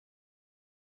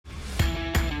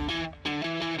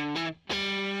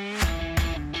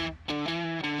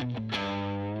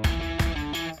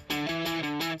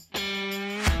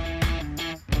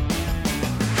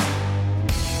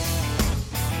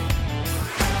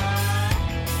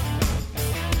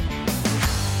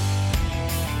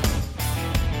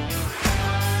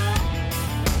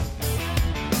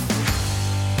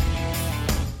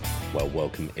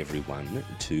everyone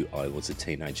to I Was a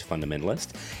Teenage Fundamentalist.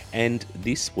 And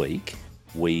this week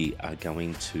we are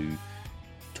going to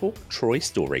talk Troy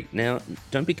Story. Now,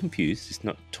 don't be confused. It's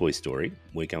not Toy Story.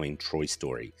 We're going Troy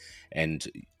Story. And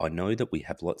I know that we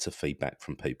have lots of feedback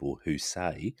from people who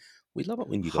say, we love it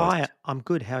when you guys... Hi, I'm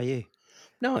good. How are you?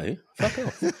 No, fuck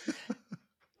off.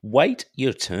 Wait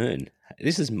your turn.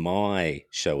 This is my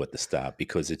show at the start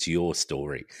because it's your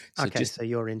story. So Okay, so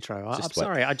your intro. I'm just wait.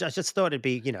 sorry. I just thought it'd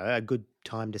be, a good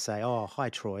time to say, "Oh, hi,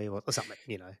 Troy," or something.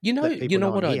 You Let people know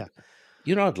what I'm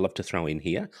here. I'd love to throw in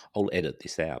here. I'll edit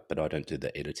this out, but I don't do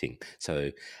the editing,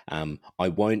 so I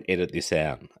won't edit this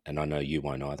out, and I know you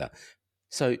won't either.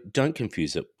 So don't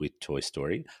confuse it with Toy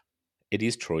Story. It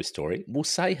is Troy Story. We'll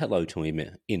say hello to him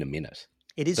in a minute.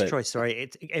 It is But Troy Story.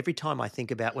 It's every time I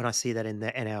think about when I see that in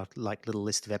our little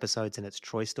list of episodes, and it's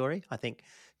Troy Story. I think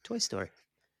Toy Story.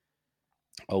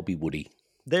 I'll be Woody.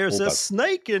 There's Or a Buzz.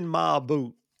 snake in my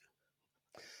boot.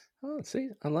 Oh, see,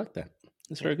 I like that.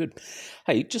 That's very good.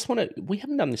 Hey, we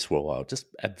haven't done this for a while. Just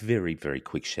a very, very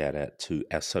quick shout out to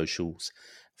our socials,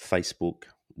 Facebook,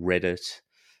 Reddit,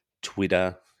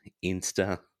 Twitter,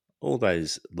 Insta, all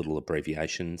those little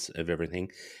abbreviations of everything.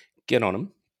 Get on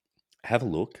them, have a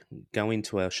look, go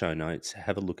into our show notes,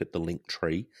 have a look at the link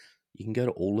tree. You can go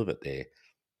to all of it there.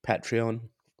 Patreon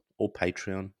or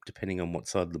Patreon, depending on what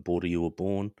side of the border you were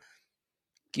born.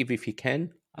 Give if you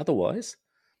can. Otherwise,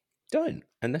 don't.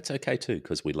 And that's okay too,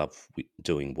 because we love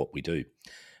doing what we do.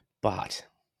 But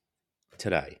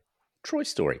today, Troy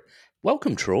Story.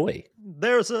 Welcome, Troy.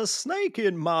 There's a snake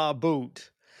in my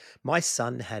boot. My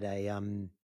son had a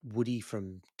Woody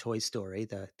from Toy Story,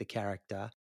 the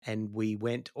character, and we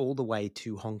went all the way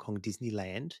to Hong Kong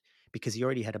Disneyland because he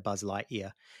already had a Buzz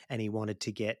Lightyear and he wanted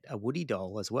to get a Woody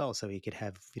doll as well so he could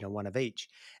have, one of each.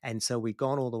 And so we've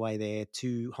gone all the way there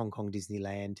to Hong Kong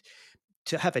Disneyland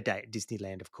to have a day at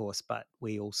Disneyland, of course, but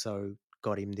we also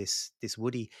got him this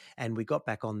Woody, and we got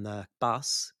back on the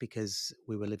bus because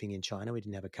we were living in China. We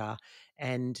didn't have a car.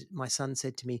 And my son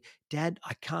said to me, "Dad,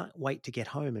 I can't wait to get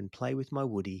home and play with my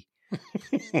Woody."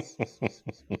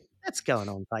 That's going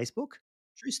on Facebook.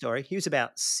 True story. He was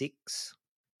about 6.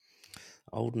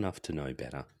 Old enough to know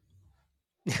better.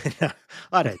 No,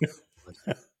 I don't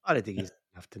think he's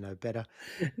enough to know better.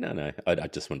 No. I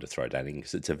just wanted to throw that in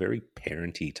because it's a very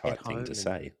parenty type Get thing home to and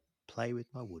say. play with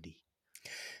my Woody.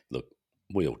 Look,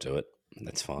 we all do it.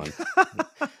 That's fine.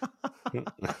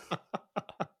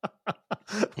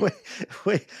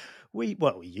 we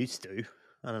used to.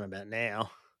 I don't know about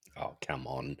now. Oh, come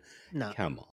on. No.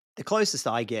 Come on. The closest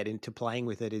I get into playing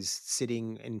with it is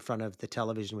sitting in front of the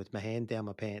television with my hand down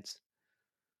my pants.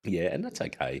 Yeah, and that's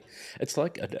okay. It's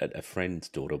like a friend's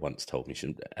daughter once told me,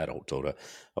 adult daughter,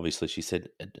 obviously, she said,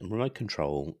 a remote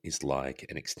control is like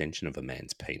an extension of a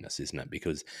man's penis, isn't it?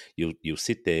 Because you'll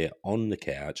sit there on the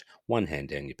couch, one hand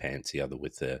down your pants, the other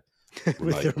with the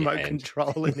with the remote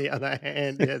control in the other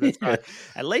hand. Yeah, that's right.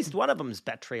 At least one of them's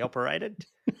battery operated.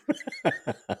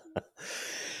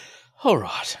 All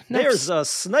right. There's a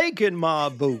snake in my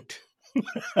boot.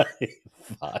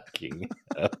 Fucking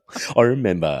hell. I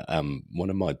remember one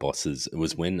of my bosses, it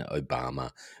was when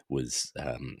Obama was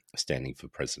standing for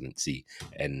presidency,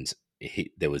 and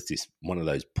there was this one of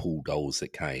those pool dolls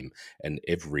that came, and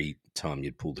every time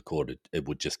you'd pull the cord, it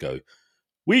would just go,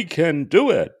 "We can do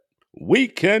it. We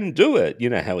can do it." You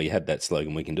know how he had that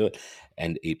slogan, "We can do it,"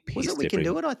 and it pissed. Was it "We can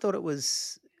do it"? I thought it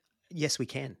was "Yes, we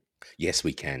can." Yes,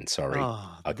 we can. Sorry.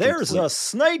 There's a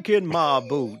snake in my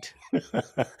boot.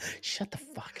 Shut the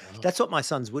fuck up. That's what my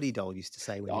son's Woody doll used to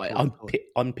say. When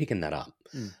I'm picking that up.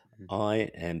 Mm-hmm. I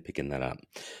am picking that up.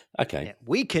 Okay. Yeah,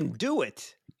 we can do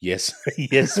it. Yes,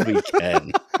 yes, we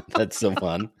can. That's the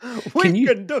one. We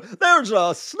can do. There's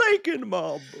a snake in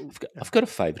my boot. I've got a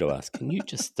favour to ask. Can you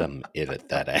just edit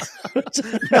that out?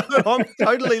 No, I'm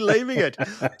totally leaving it.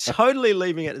 Totally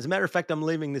leaving it. As a matter of fact, I'm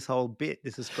leaving this whole bit.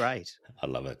 This is great. I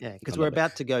love it. Yeah, because we're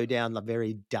about to go down the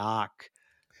very dark.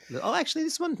 Oh, actually,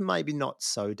 this one maybe not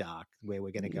so dark. Where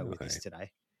we're going to go with this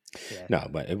today. Yeah.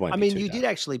 No, it won't. I mean, you did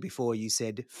actually before. You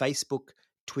said Facebook,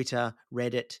 Twitter,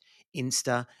 Reddit,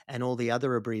 Insta, and all the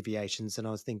other abbreviations, and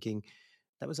I was thinking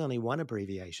that was only one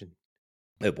abbreviation.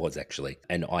 It was actually.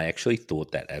 And I actually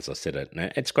thought that as I said it. Now,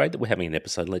 it's great that we're having an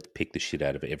episode. Let's pick the shit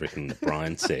out of everything that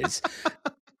Brian says.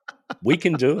 We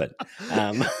can do it.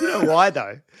 You know why,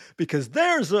 though? Because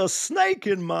there's a snake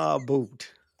in my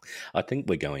boot. I think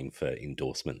we're going for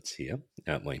endorsements here,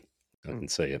 aren't we? I can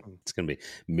see it. It's going to be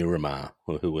Miramar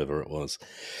or whoever it was.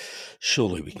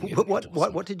 Surely we can get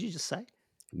What did you just say?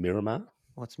 Miramar?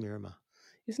 What's Miramar?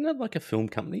 Isn't that like a film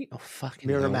company? Oh, fucking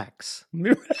hell. Miramax.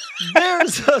 Mir-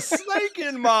 There's a snake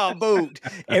in my boot.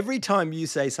 Every time you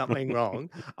say something wrong,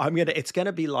 it's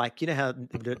gonna be like, you know how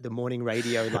the morning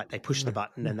radio, like they push the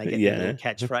button and they get their little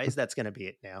yeah. catchphrase. That's gonna be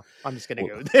it now. I'm just gonna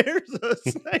Well, go, there's a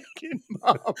snake in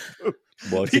my boot.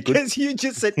 well, it's a good. Because you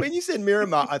just said, when you said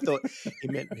Miramar, I thought he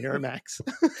meant Miramax.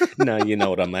 No, you know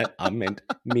what I meant. I meant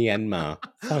Myanmar.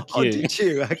 Fuck Oh, you. did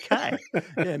you? Okay.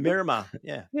 Yeah, Miramar.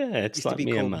 Yeah. Yeah, it's Used to like be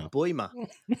Myanmar. called Boima.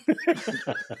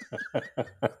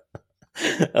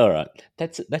 All right,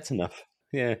 that's enough.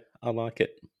 Yeah, I like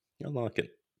it. I like it.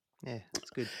 Yeah, it's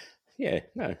good. Yeah,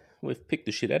 no, we've picked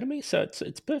the shit out of me, so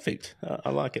it's perfect. I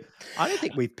like it. I don't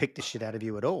think we've picked the shit out of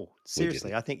you at all. We Seriously,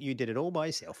 didn't. I think you did it all by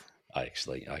yourself. I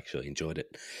actually enjoyed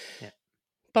it. Yeah.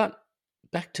 But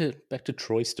back to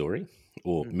Troy Story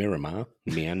or Miramar,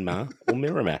 Myanmar or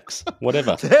Miramax,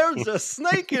 whatever. There's a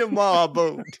snake in my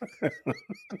boot.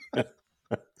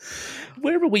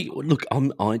 Where are we? Look, I'm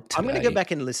going to go today-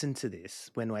 back and listen to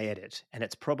this when we edit, and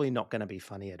it's probably not going to be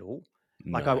funny at all.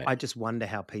 Like, No. I just wonder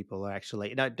how people are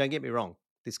actually. No, don't get me wrong.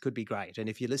 This could be great. And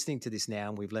if you're listening to this now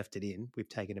and we've left it in, we've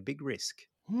taken a big risk.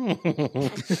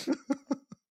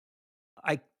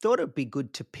 I thought it'd be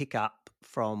good to pick up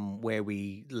from where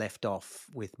we left off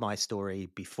with my story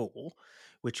before,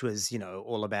 which was,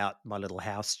 all about my little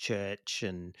house church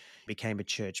and became a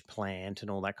church plant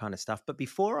and all that kind of stuff. But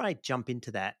before I jump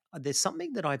into that, there's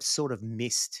something that I've sort of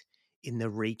missed in the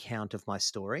recount of my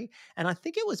story. And I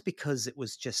think it was because it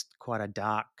was just quite a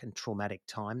dark and traumatic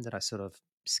time that I sort of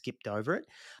skipped over it.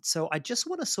 So I just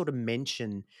want to sort of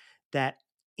mention that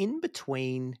in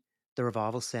between the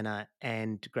Revival Centre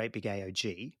and Great Big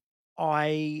AOG,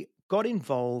 I got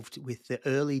involved with the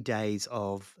early days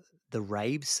of the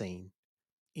rave scene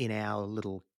in our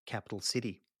little capital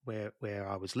city where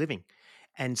I was living.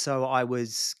 And so I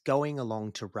was going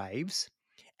along to raves,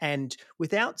 and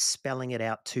without spelling it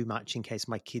out too much in case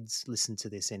my kids listen to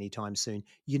this anytime soon,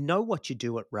 you know what you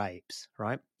do at raves,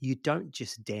 right? You don't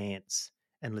just dance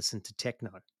and listen to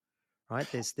techno, right?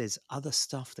 There's other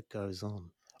stuff that goes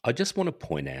on. I just want to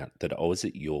point out that I was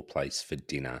at your place for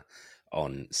dinner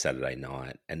on Saturday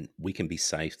night, and we can be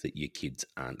safe that your kids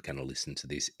aren't going to listen to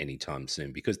this anytime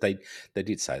soon because they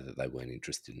did say that they weren't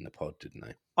interested in the pod, didn't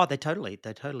they? Oh, they totally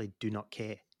do not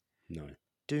care. No.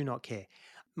 Do not care.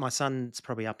 My son's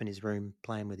probably up in his room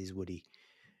playing with his Woody.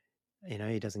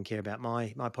 He doesn't care about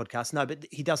my podcast. No, but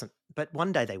he doesn't. But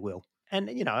one day they will. And,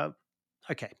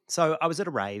 okay. So I was at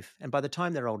a rave, and by the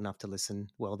time they're old enough to listen,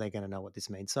 well, they're going to know what this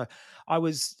means. So I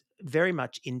was very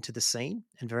much into the scene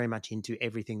and very much into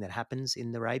everything that happens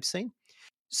in the rave scene.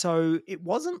 So it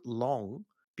wasn't long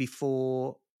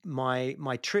before my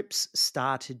trips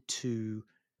started to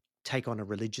take on a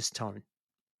religious tone.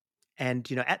 And,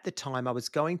 at the time I was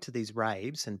going to these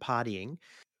raves and partying.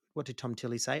 What did Tom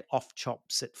Tilley say? Off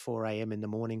chops at 4 a.m. in the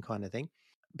morning kind of thing.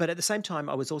 But at the same time,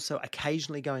 I was also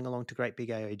occasionally going along to Great Big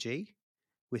AOG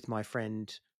with my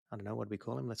friend, I don't know, what do we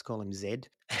call him? Let's call him Zed.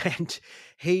 And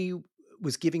he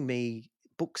was giving me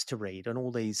books to read and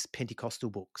all these Pentecostal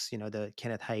books, the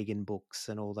Kenneth Hagin books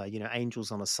and all the,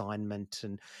 Angels on Assignment,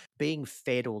 and being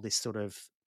fed all this sort of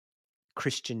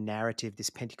Christian narrative, this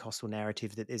Pentecostal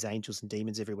narrative that there's angels and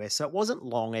demons everywhere. So it wasn't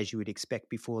long, as you would expect,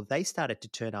 before they started to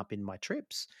turn up in my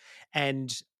trips.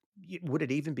 And would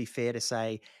it even be fair to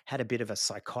say, had a bit of a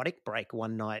psychotic break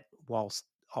one night whilst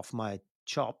off my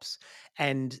chops,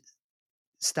 and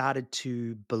started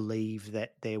to believe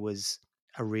that there was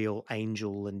a real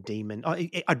angel and demon.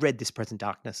 I'd read This Present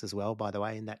Darkness as well, by the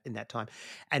way, in that time,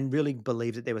 and really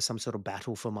believed that there was some sort of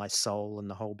battle for my soul and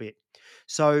the whole bit.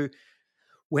 So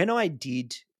when I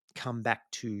did come back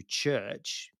to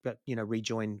church, but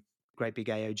rejoin Great Big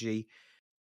AOG,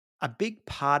 a big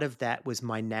part of that was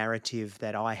my narrative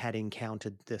that I had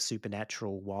encountered the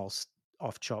supernatural whilst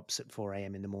off chops at 4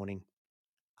 a.m. in the morning.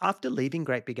 After leaving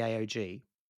Great Big AOG,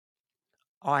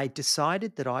 I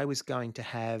decided that I was going to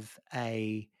have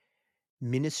a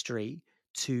ministry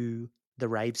to the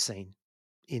rave scene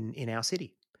in our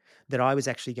city, that I was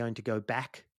actually going to go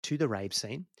back to the rave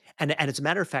scene. And as a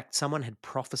matter of fact, someone had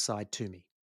prophesied to me.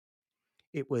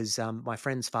 It was my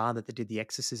friend's father that did the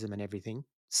exorcism and everything.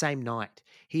 Same night,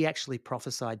 he actually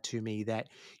prophesied to me that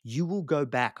you will go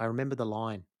back. I remember the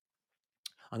line.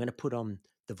 I'm going to put on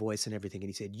the voice and everything. And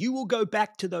he said, you will go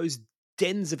back to those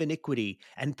dens of iniquity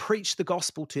and preach the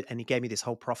gospel to, and he gave me this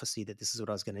whole prophecy that this is what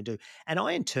I was going to do. And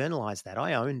I internalized that.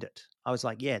 I owned it. I was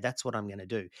like, yeah, that's what I'm going to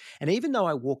do. And even though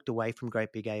I walked away from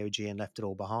Great Big AOG and left it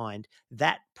all behind,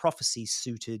 that prophecy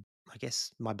suited, I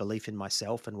guess, my belief in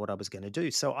myself and what I was going to do.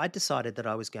 So I decided that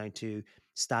I was going to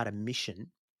start a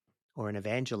mission or an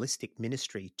evangelistic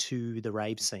ministry to the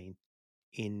rave scene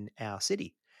in our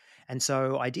city. And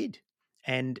so I did.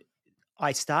 And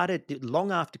I started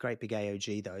long after Great Big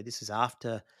AOG, though. This is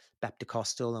after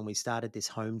Baptist and we started this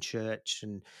home church,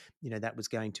 and that was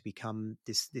going to become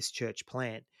this church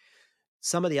plant.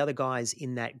 Some of the other guys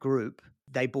in that group,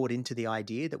 they bought into the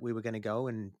idea that we were going to go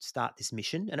and start this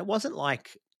mission. And it wasn't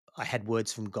like I had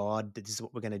words from God that this is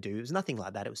what we're going to do. It was nothing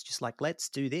like that. It was just like, let's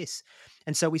do this.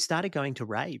 And so we started going to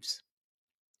raves,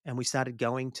 and we started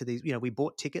going to these, we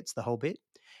bought tickets, the whole bit,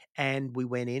 and we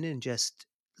went in and just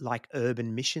like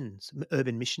urban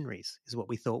missionaries is what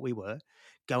we thought we were,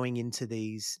 going into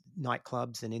these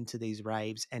nightclubs and into these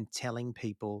raves and telling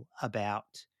people about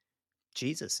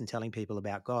Jesus and telling people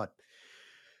about God.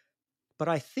 But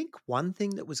I think one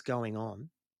thing that was going on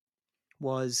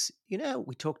was,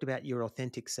 we talked about your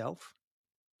authentic self,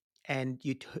 and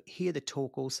you hear the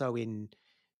talk also in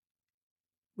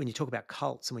when you talk about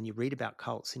cults and when you read about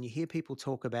cults, and you hear people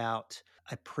talk about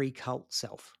a pre-cult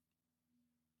self.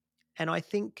 And I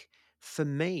think for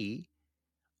me,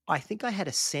 I think I had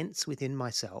a sense within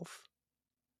myself,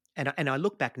 and I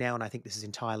look back now and I think this is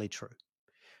entirely true.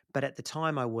 But at the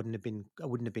time, I wouldn't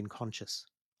have been conscious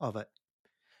of it.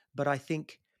 But I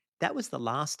think that was the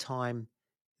last time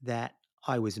that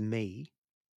I was me,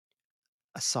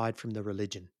 aside from the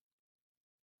religion.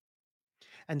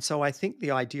 And so I think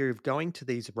the idea of going to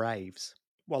these raves,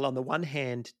 while on the one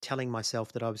hand telling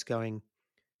myself that I was going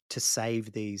to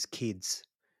save these kids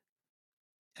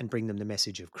and bring them the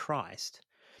message of Christ,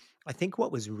 I think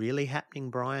what was really happening,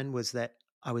 Brian, was that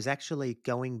I was actually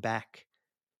going back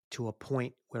to a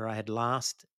point where I had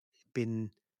last been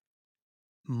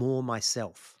more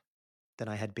myself than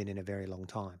I had been in a very long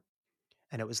time.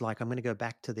 And it was like, I'm going to go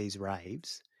back to these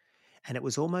raves. And it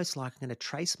was almost like I'm going to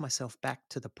trace myself back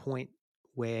to the point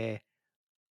where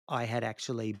I had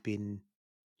actually been,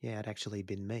 yeah, I'd actually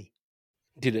been me.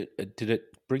 Did it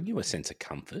bring you a sense of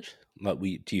comfort? Like,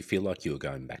 do you feel like you were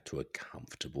going back to a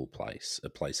comfortable place, a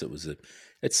place that was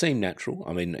it seemed natural?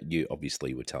 I mean, you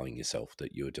obviously were telling yourself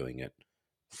that you were doing it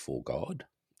for God,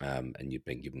 and you've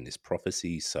been given this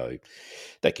prophecy, so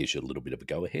that gives you a little bit of a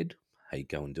go ahead. Hey,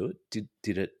 go and do it.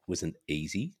 Did it wasn't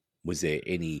easy? Was there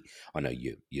any? I know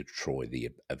you're Troy the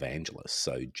evangelist,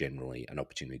 so generally an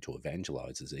opportunity to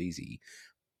evangelize is easy.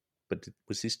 But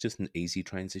was this just an easy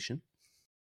transition?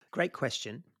 Great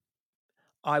question.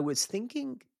 I was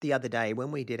thinking the other day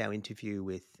when we did our interview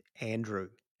with Andrew,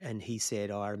 and he said,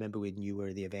 "Oh, I remember when you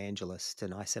were the evangelist."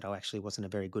 And I said, "I actually wasn't a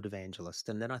very good evangelist."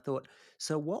 And then I thought,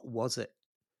 so what was it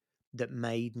that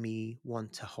made me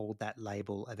want to hold that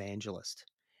label evangelist?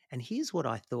 And here's what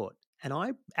I thought. And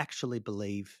I actually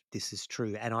believe this is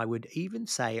true. And I would even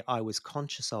say I was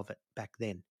conscious of it back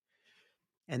then.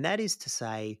 And that is to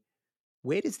say,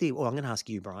 well, I'm going to ask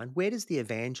you, Brian, where does the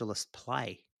evangelist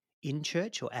play? In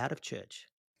church or out of church?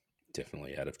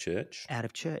 Definitely out of church. Out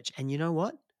of church. And you know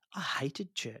what? I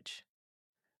hated church.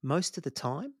 Most of the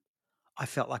time, I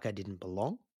felt like I didn't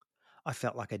belong. I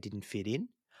felt like I didn't fit in.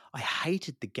 I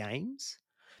hated the games.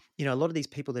 A lot of these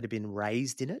people that have been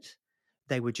raised in it,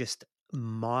 they were just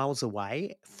miles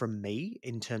away from me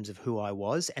in terms of who I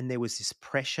was. And there was this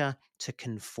pressure to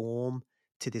conform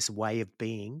to this way of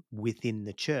being within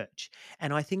the church.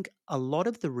 And I think a lot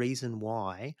of the reason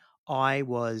why I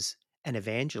was an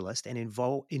evangelist and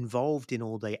involved in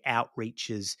all the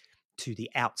outreaches to the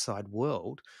outside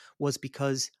world was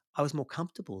because I was more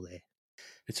comfortable there.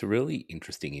 It's a really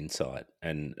interesting insight.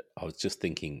 And I was just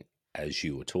thinking as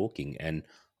you were talking, and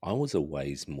I was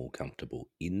always more comfortable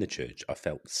in the church. I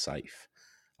felt safe.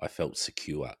 I felt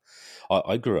secure.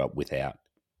 I grew up without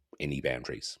any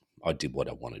boundaries. I did what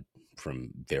I wanted from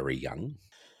very young.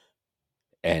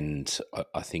 And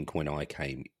I think when I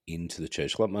came into the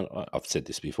church, like I've said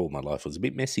this before, my life was a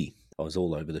bit messy. I was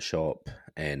all over the shop,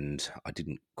 and I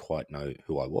didn't quite know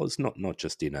who I was. Not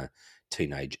just in a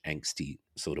teenage angsty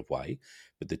sort of way,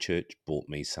 but the church brought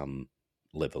me some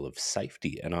level of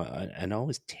safety, and I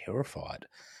was terrified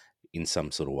in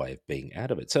some sort of way of being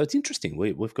out of it. So it's interesting.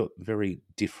 We've got very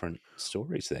different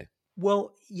stories there.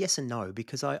 Well, yes and no,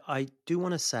 because I do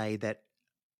want to say that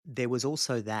there was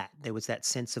that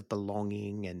sense of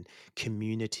belonging and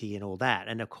community and all that.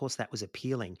 And of course, that was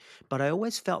appealing. But I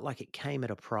always felt like it came at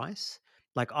a price.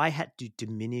 Like I had to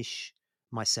diminish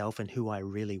myself and who I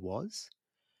really was.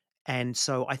 And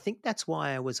so I think that's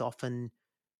why I was often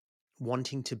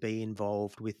wanting to be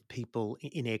involved with people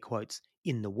in air quotes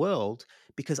in the world,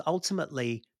 because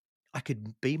ultimately I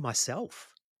could be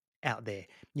myself out there.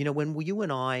 When you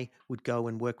and I would go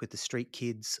and work with the street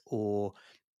kids, or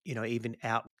even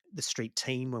out the street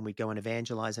team when we go and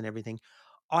evangelize and everything,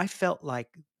 I felt like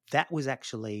that was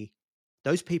actually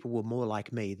those people were more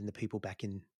like me than the people back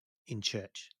in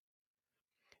church.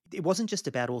 it wasn't just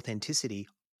about authenticity.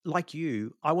 Like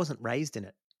you, I wasn't raised in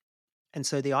it. And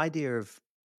so the idea of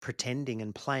pretending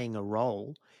and playing a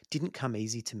role didn't come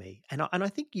easy to me. And I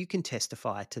think you can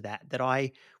testify to that, that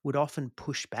I would often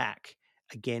push back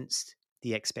against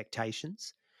the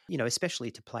expectations,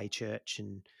 especially to play church.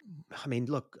 And I mean,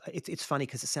 look, it's funny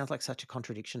because it sounds like such a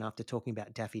contradiction after talking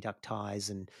about Daffy Duck ties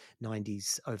and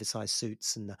 90s oversized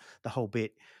suits and the whole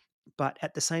bit. But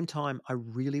at the same time, I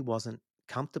really wasn't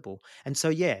comfortable. And so,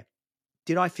 yeah,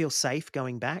 did I feel safe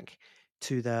going back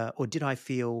or did I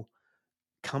feel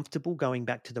comfortable going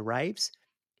back to the raves?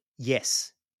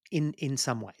 Yes, in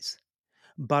some ways.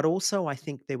 But also I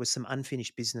think there was some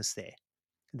unfinished business there.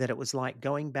 That it was like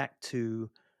going back to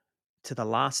the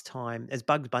last time, as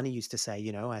Bugs Bunny used to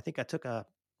say, I think I took a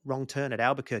wrong turn at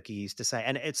Albuquerque, he used to say.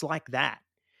 And it's like that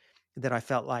I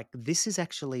felt like this is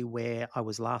actually where I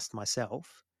was last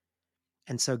myself.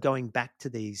 And so going back to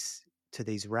these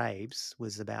raves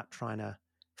was about trying to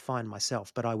find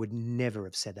myself. But I would never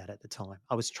have said that at the time.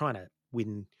 I was trying to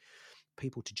win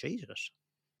people to Jesus.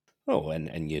 Oh,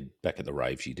 and you back at the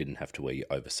raves, you didn't have to wear your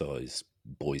oversized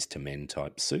boys to men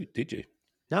type suit, did you?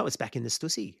 No, it was back in the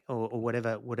Stussy or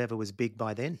whatever was big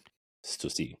by then.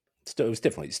 Stussy. It was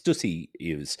definitely Stussy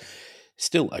is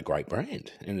still a great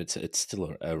brand, and it's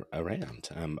still around.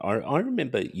 I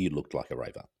remember you looked like a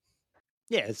raver.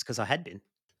 Yeah, it's because I had been.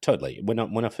 Totally.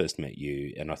 When I first met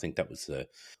you, and I think that was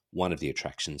one of the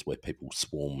attractions where people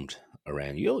swarmed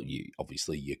around you. You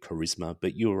obviously your charisma,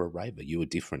 but you were a raver. You were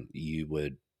different. You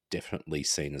were definitely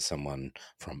seen as someone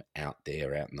from out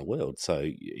there, out in the world. So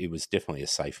it was definitely a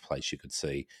safe place. You could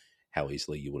see how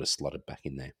easily you would have slotted back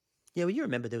in there. Yeah, well, you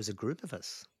remember there was a group of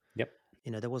us. Yep.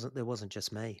 There wasn't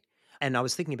just me. And I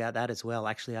was thinking about that as well.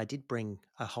 Actually, I did bring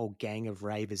a whole gang of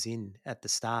ravers in at the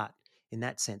start. In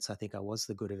that sense, I think I was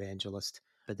the good evangelist.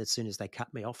 But as soon as they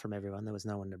cut me off from everyone, there was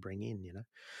no one to bring in.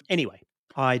 Anyway,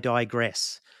 I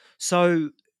digress. So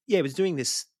yeah, I was doing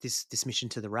this mission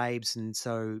to the raves, and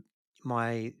so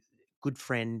my good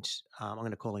friend, I'm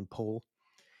going to call him Paul.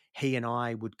 He and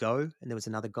I would go, and there was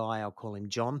another guy, I'll call him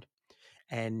John.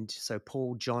 And so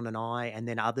Paul, John, and I, and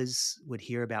then others would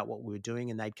hear about what we were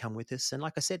doing and they'd come with us. And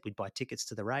like I said, we'd buy tickets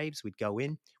to the raves, we'd go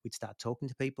in, we'd start talking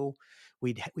to people.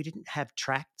 We didn't have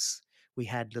tracts. We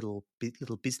had little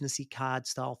businessy card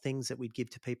style things that we'd give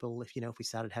to people if we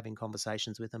started having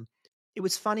conversations with them. It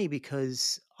was funny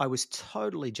because I was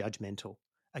totally judgmental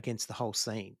against the whole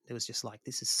scene. It was just like,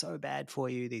 this is so bad for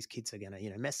you. These kids are going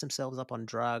to, mess themselves up on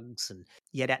drugs. And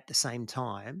yet at the same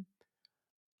time,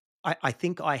 I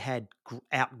think I had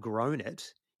outgrown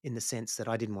it in the sense that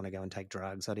I didn't want to go and take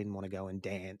drugs. I didn't want to go and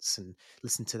dance and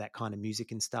listen to that kind of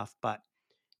music and stuff. But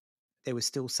there was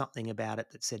still something about it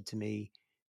that said to me,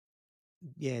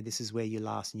 yeah, this is where you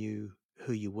last knew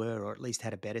who you were, or at least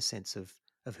had a better sense of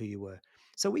who you were.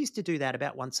 So we used to do that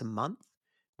about once a month.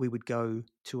 We would go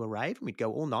to a rave and we'd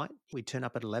go all night. We'd turn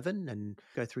up at 11 and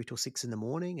go through till 6 in the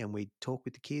morning and we'd talk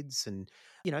with the kids. And,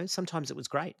 sometimes it was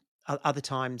great. Other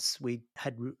times we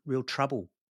had real trouble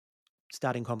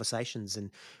starting conversations, and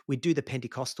we'd do the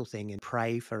Pentecostal thing and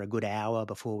pray for a good hour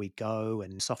before we go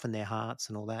and soften their hearts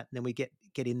and all that. And then we get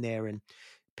in there and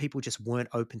people just weren't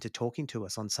open to talking to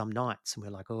us on some nights. And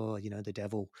we're like, oh, the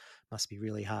devil must be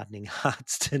really hardening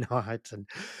hearts tonight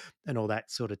and all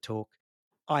that sort of talk.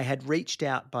 I had reached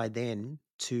out by then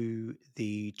to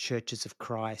the Churches of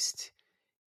Christ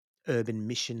urban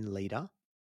mission leader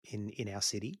in our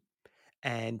city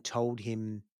and told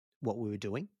him what we were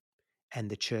doing and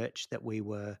the church that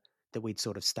we'd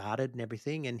sort of started and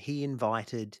everything. And he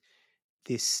invited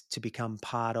this to become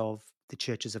part of the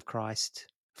Churches of Christ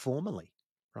formally,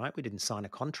 right? We didn't sign a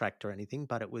contract or anything,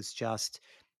 but it was just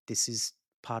this is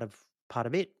part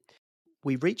of it.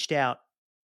 We reached out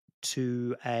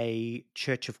to a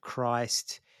Church of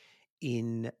Christ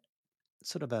in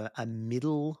sort of a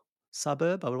middle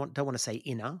suburb. Don't want to say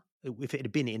inner. If it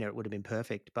had been inner, it would have been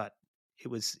perfect, but it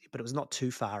was not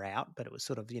too far out, but it was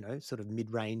sort of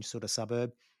mid-range sort of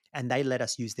suburb. And they let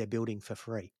us use their building for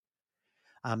free.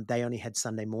 They only had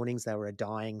Sunday mornings. They were a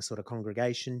dying sort of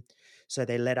congregation. So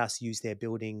they let us use their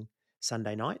building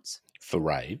Sunday nights. For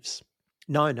raves.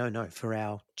 No, no, no, for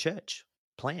our church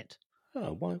plant.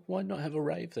 Oh, why not have a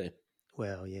rave there?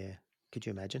 Well, yeah. Could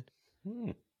you imagine?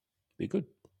 Hmm, be good.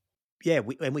 Yeah,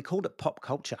 we called it pop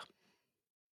culture.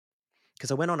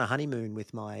 Because I went on a honeymoon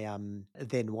with my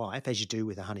then wife, as you do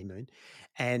with a honeymoon,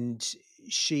 and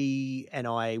she and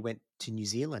I went to New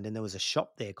Zealand, and there was a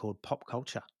shop there called Pop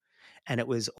Culture, and it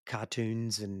was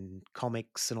cartoons and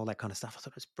comics and all that kind of stuff. I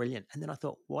thought it was brilliant, and then I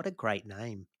thought, what a great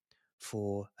name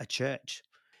for a church!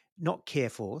 Not Care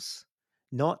Force,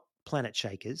 not Planet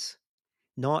Shakers,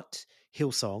 not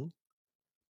Hillsong,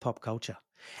 Pop culture.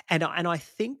 And I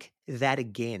think that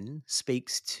again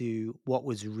speaks to what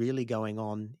was really going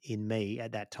on in me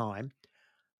at that time.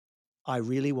 I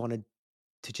really wanted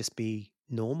to just be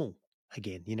normal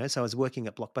again, you know? So I was working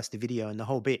at Blockbuster Video and the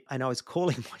whole bit, and I was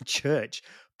calling my church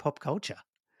pop culture.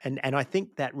 And I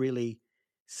think that really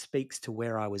speaks to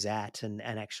where I was at and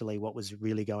actually what was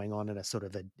really going on at a sort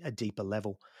of a deeper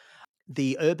level.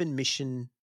 The urban mission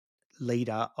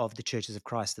leader of the Churches of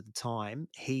Christ at the time,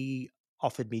 he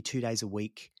offered me 2 days a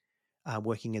week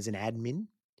working as an admin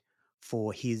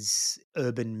for his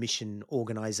urban mission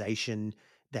organization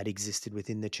that existed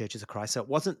within the Churches of Christ. So it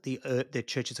wasn't the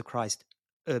Churches of Christ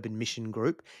urban mission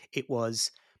group. It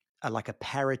was like a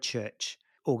parachurch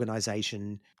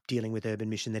organization dealing with urban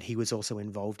mission that he was also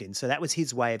involved in. So that was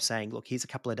his way of saying, look, here's a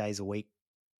couple of days a week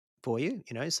for you,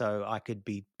 you know, so I could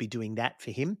be doing that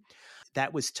for him.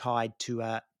 That was tied to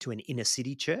an inner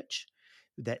city church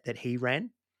that he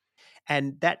ran.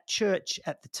 And that church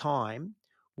at the time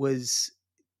was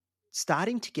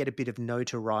starting to get a bit of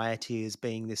notoriety as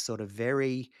being this sort of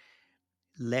very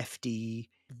lefty,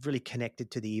 really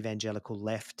connected to the evangelical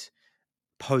left,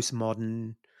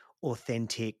 postmodern,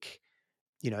 authentic,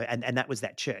 you know, and that was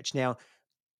that church. Now,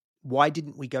 why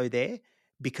didn't we go there?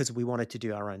 Because we wanted to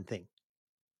do our own thing.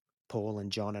 Paul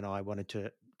and John and I wanted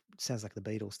to, sounds like the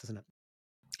Beatles, doesn't it?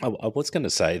 I was going to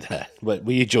say that, but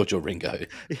were you George or Ringo?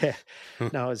 Yeah.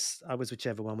 No, I was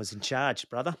whichever one was in charge,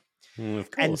 brother. Of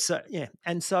And course. so yeah,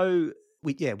 and so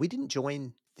we didn't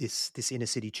join this inner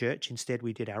city church. Instead,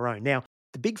 we did our own. Now,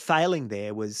 the big failing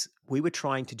there was we were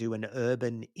trying to do an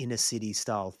urban inner city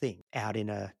style thing out in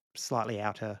a slightly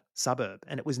outer suburb,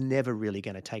 and it was never really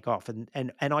going to take off.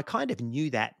 And I kind of knew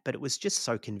that, but it was just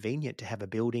so convenient to have a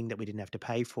building that we didn't have to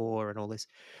pay for and all this.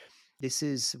 This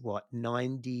is what,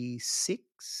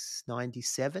 96,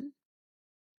 97,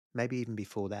 maybe even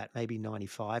before that, maybe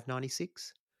 95,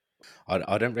 96.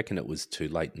 I don't reckon it was too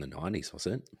late in the 90s, was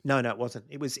it? No, it wasn't.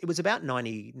 It was about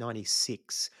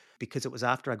 96 because it was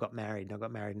after I got married, and I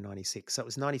got married in 96. So it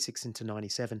was 96 into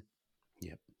 97.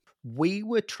 Yep. We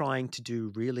were trying to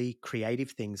do really creative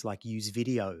things like use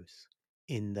videos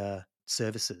in the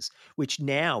services, which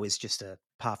now is just a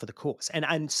par for the course.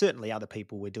 And certainly other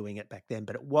people were doing it back then,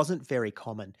 but it wasn't very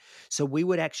common. So we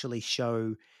would actually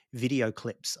show video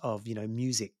clips of, you know,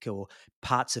 music or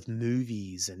parts of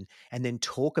movies and then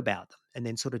talk about them and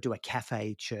then sort of do a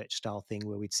cafe church style thing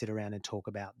where we'd sit around and talk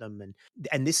about them.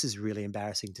 And this is really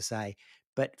embarrassing to say,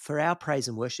 but for our praise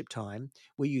and worship time,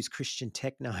 we use Christian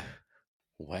techno.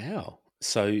 Wow.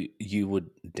 So you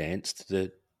would dance to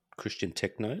the Christian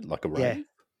techno like a Yeah. rave?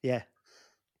 Yeah.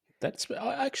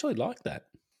 I actually like that.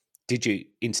 Did you,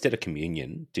 instead of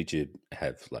communion, did you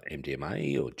have like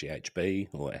MDMA or GHB,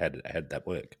 or how did that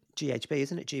work? GHB,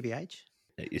 isn't it? GBH?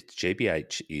 It's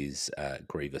GBH is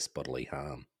grievous bodily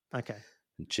harm. Okay.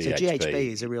 So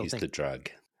GHB is a GHB real is thing. the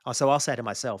drug. Oh, so I'll say to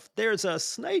myself, there's a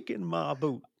snake in my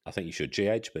boot. I think you should.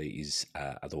 GHB is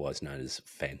otherwise known as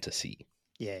fantasy.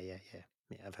 Yeah, yeah, yeah.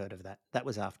 Yeah, I've heard of that. That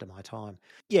was after my time.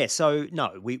 Yeah, so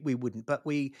no, we wouldn't. But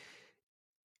we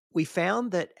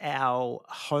found that our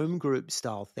home group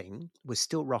style thing was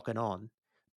still rocking on,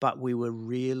 but we were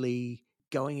really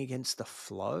going against the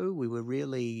flow. We were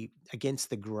really against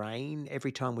the grain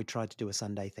every time we tried to do a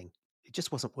Sunday thing. It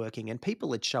just wasn't working. And people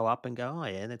would show up and go, oh,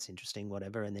 yeah, that's interesting,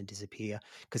 whatever, and then disappear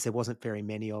because there wasn't very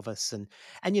many of us. And,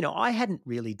 you know, I hadn't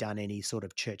really done any sort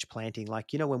of church planting.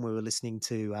 Like, you know, when we were listening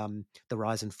to The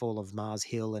Rise and Fall of Mars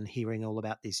Hill and hearing all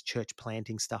about this church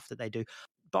planting stuff that they do,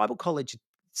 Bible college,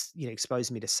 you know,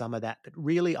 exposed me to some of that, but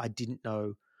really I didn't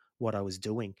know what I was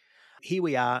doing. Here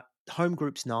we are, home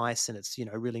group's nice and it's, you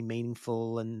know, really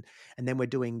meaningful, and then we're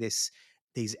doing these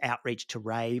outreach to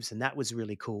raves, and that was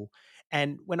really cool.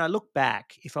 And when I look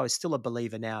back, if I was still a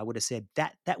believer now, I would have said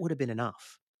that would have been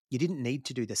enough. You didn't need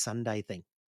to do the Sunday thing,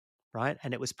 right?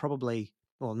 And it was probably,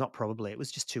 well, not probably, it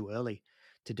was just too early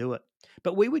to do it.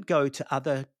 But we would go to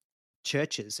other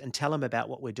churches and tell them about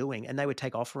what we're doing, and they would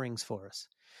take offerings for us.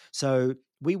 So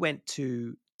we went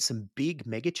to some big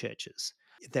mega churches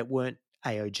that weren't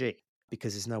AOG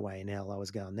because there's no way in hell I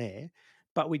was going there.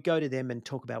 But we'd go to them and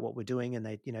talk about what we're doing, and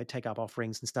they, you know, take up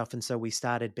offerings and stuff. And so we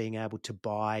started being able to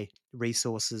buy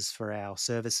resources for our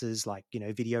services, like, you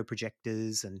know, video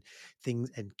projectors and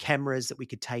things and cameras that we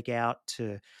could take out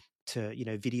to, you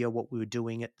know, video what we were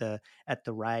doing at the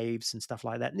raves and stuff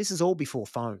like that. And this is all before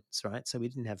phones, right? So we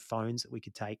didn't have phones that we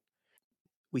could take.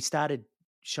 We started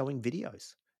showing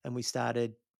videos, and we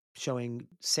started showing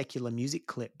secular music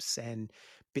clips and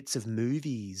bits of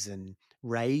movies and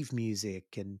rave music,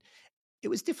 and it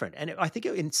was different. And I think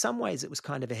in some ways it was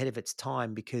kind of ahead of its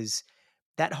time because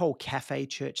that whole cafe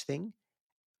church thing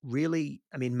really,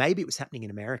 I mean, maybe it was happening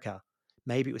in America,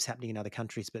 maybe it was happening in other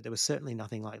countries, but there was certainly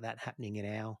nothing like that happening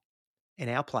in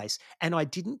our place. And I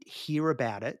didn't hear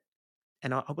about it.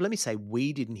 And well, let me say,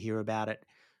 we didn't hear about it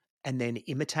and then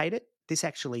imitate it. This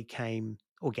actually came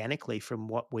organically from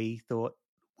what we thought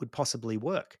would possibly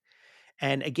work.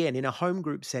 And again, in a home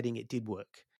group setting, it did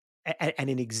work. And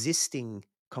in existing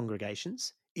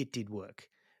congregations, it did work.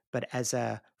 But as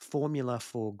a formula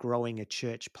for growing a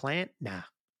church plant, nah,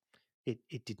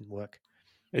 it didn't work.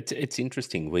 It's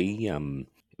interesting.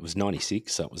 It was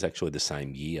 '96, so it was actually the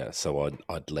same year. So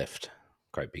I'd left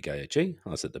Great Big AOG. I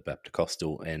was at the Baptist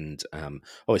Costal, and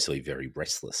obviously very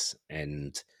restless.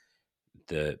 And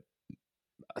the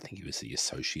I think he was the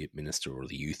associate minister or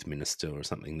the youth minister or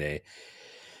something there.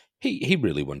 He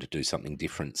really wanted to do something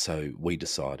different, so we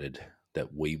decided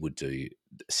that we would do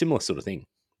a similar sort of thing.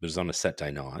 It was on a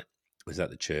Saturday night. It was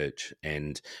at the church,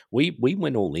 and we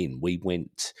went all in. We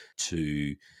went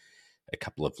to a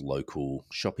couple of local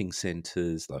shopping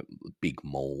centres, like big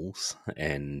malls,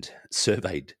 and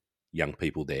surveyed young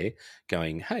people there,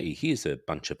 going, "Hey, here's a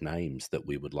bunch of names that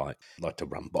we would like to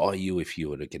run by you if you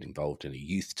were to get involved in a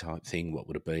youth type thing. What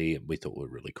would it be?" And we thought were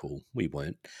really cool. We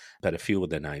weren't, but a few of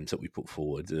the names that we put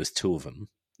forward, there's two of them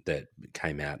that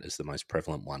came out as the most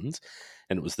prevalent ones,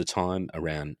 and it was the time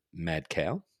around mad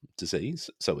cow disease.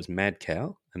 So it was mad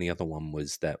cow, and the other one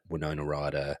was that Winona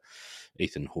Ryder,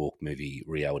 Ethan Hawke movie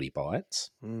Reality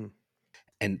Bites. Mm.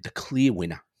 And the clear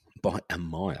winner by a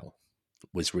mile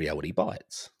was Reality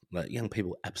Bites. Like, young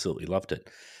people absolutely loved it.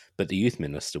 But the youth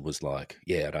minister was like,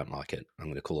 "Yeah, I don't like it. I'm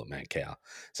going to call it Mad Cow."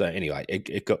 So anyway,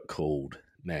 it got called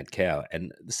Mad Cow.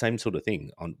 And the same sort of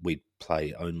thing. We'd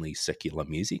play only secular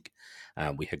music.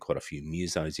 We had quite a few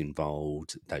musos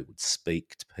involved. They would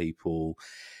speak to people,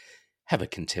 have a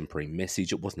contemporary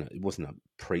message. It wasn't a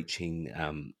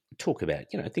preaching, talk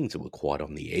about things that were quite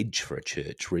on the edge for a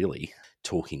church. Really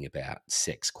talking about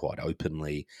sex quite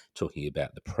openly, talking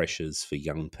about the pressures for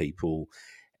young people,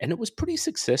 and it was pretty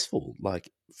successful.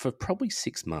 Like, for probably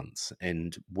 6 months,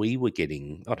 and we were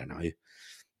getting, I don't know,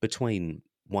 between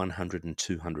 100 and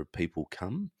 200 people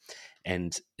come,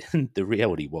 and the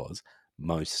reality was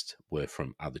most were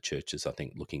from other churches, I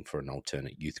think, looking for an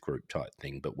alternate youth group type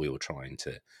thing. But we were trying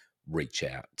to reach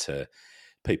out to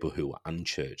people who were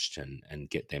unchurched and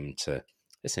get them to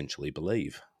essentially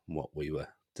believe what we were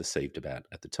deceived about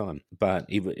at the time. But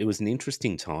it was an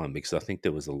interesting time because I think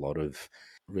there was a lot of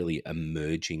really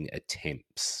emerging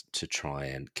attempts to try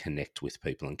and connect with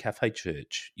people. And Cafe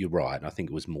Church, you're right, I think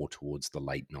it was more towards the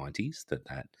late 90s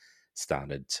that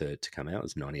started to come out. It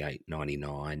was 98,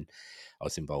 99. I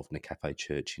was involved in a Cafe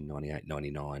Church in 98,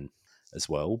 99 as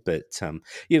well. But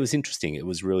yeah, it was interesting. It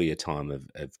was really a time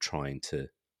of trying to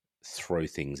throw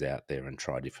things out there and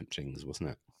try different things,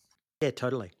 wasn't it? Yeah,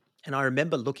 totally. And I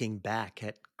remember looking back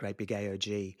at Great Big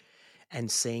AOG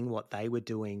and seeing what they were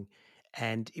doing,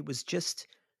 and it was just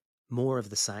more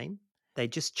of the same. They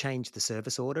just changed the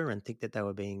service order and think that they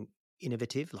were being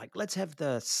innovative. Like, let's have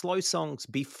the slow songs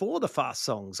before the fast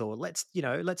songs, or let's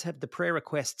have the prayer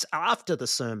requests after the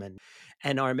sermon.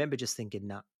 And I remember just thinking,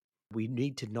 no, we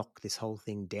need to knock this whole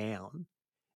thing down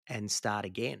and start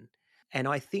again. And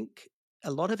I think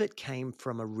a lot of it came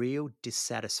from a real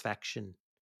dissatisfaction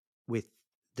with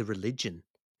the religion,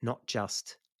 not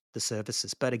just the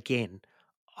services. But again,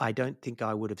 I don't think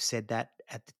I would have said that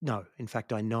no, in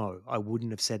fact, I know I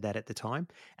wouldn't have said that at the time,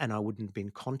 and I wouldn't have been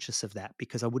conscious of that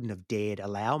because I wouldn't have dared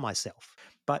allow myself.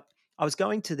 But I was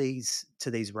going to these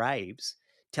raves,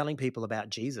 telling people about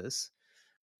Jesus,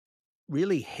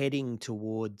 really heading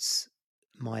towards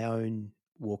my own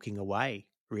walking away,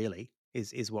 really,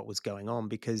 is what was going on,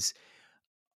 because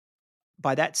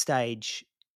by that stage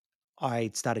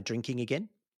I started drinking again,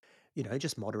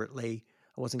 just moderately.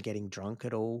 I wasn't getting drunk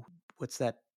at all. What's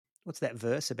that? What's that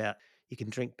verse about? You can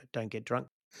drink but don't get drunk.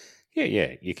 Yeah,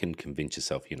 yeah. You can convince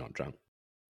yourself you're not drunk.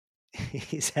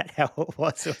 Is that how it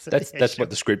was? Was it? That's Yeah, that's what sure.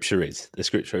 the scripture is. The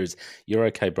scripture is, "You're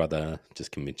okay, brother.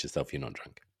 Just convince yourself you're not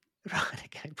drunk." Right.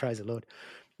 Okay. Praise the Lord.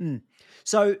 Mm.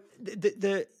 So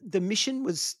the mission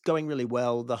was going really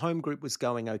well. The home group was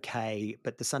going okay,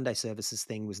 but the Sunday services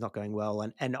thing was not going well.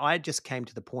 And I just came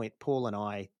to the point. Paul and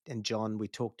I and John, we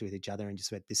talked to each other and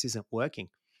just went, "This isn't working."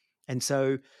 And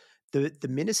so the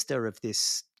minister of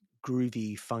this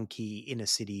groovy, funky inner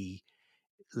city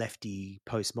lefty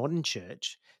postmodern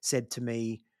church said to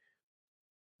me,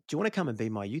 "Do you want to come and be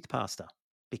my youth pastor?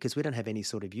 Because we don't have any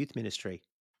sort of youth ministry."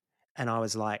 And I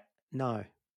was like, "No,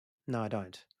 no, I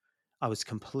don't." I was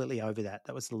completely over that.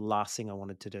 That was the last thing I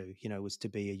wanted to do, was to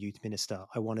be a youth minister.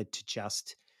 I wanted to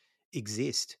just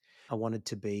exist. I wanted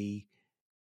to be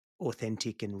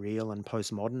authentic and real and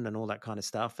postmodern and all that kind of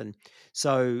stuff. And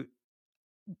so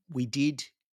we did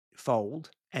fold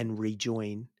and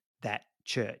rejoin that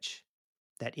church,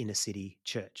 that inner city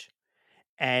church,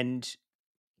 and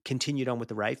continued on with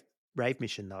the rave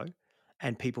mission though.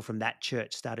 And people from that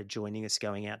church started joining us,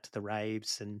 going out to the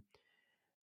raves, and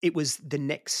it was the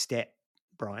next step,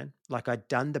 Brian. Like I'd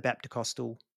done the Baptist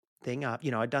thing.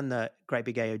 I'd done the Great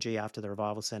Big AOG after the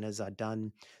revival centers. I'd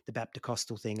done the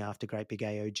Baptist thing after Great Big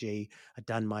AOG. I'd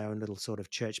done my own little sort of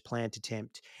church plant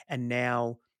attempt. And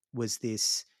now was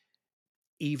this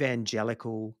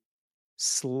evangelical,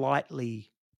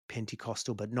 slightly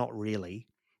Pentecostal, but not really.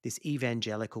 This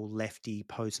evangelical, lefty,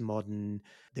 postmodern.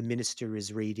 The minister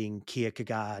is reading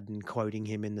Kierkegaard and quoting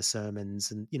him in the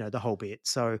sermons, and the whole bit.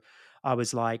 So I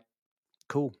was like,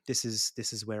 cool, this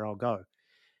is where I'll go.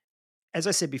 As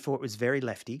I said before, it was very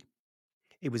lefty.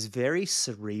 It was very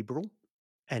cerebral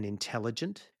and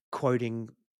intelligent,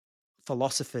 quoting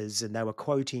philosophers, and they were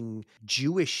quoting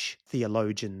Jewish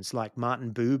theologians like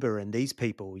Martin Buber and these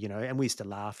people, and we used to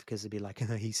laugh because it'd be like,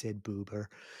 he said Buber.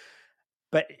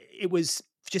 But it was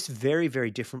just very,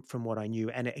 very different from what I knew.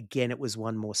 And again, it was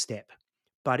one more step.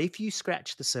 But if you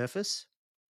scratch the surface,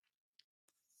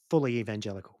 fully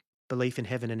evangelical, belief in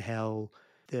heaven and hell,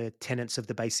 the tenets of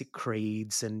the basic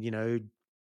creeds, and,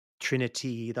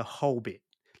 Trinity, the whole bit,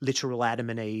 literal Adam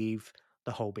and Eve,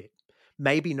 the whole bit.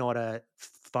 Maybe not a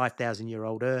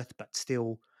 5,000-year-old Earth, but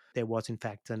still there was in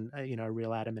fact a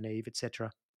real Adam and Eve,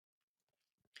 etc.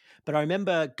 But I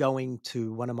remember going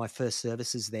to one of my first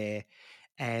services there,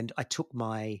 and I took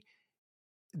my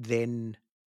then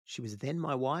she was then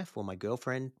my wife or my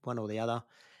girlfriend, one or the other,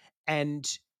 and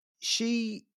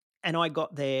she and I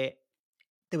got there.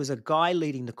 There was a guy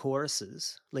leading the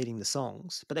choruses, leading the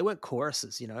songs, but they weren't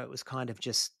choruses, it was kind of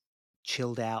just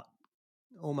chilled out,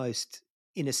 almost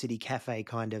inner city cafe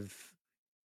kind of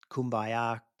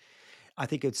kumbaya. I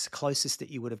think it's closest that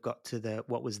you would have got to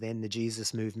what was then the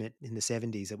Jesus movement in the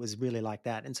 70s. It was really like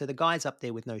that. And so the guy's up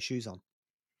there with no shoes on,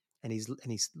 and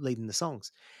he's leading the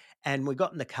songs. And we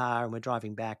got in the car and we're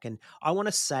driving back, and I want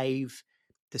to save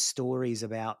the stories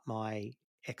about my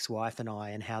ex-wife and I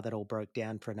and how that all broke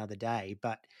down for another day,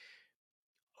 but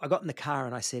I got in the car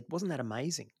and I said, "Wasn't that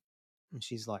amazing?" And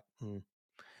she's like, "Mm."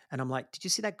 And I'm like, "Did you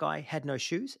see that guy had no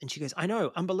shoes?" And she goes, "I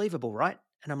know, unbelievable, right?"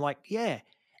 And I'm like, "Yeah."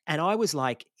 And I was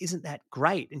like, "Isn't that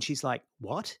great?" And she's like,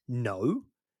 "What? No.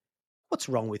 What's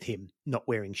wrong with him not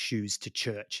wearing shoes to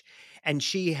church?" And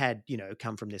she had,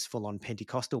 come from this full on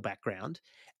Pentecostal background.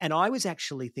 And I was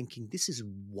actually thinking, this is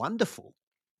wonderful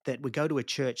that we go to a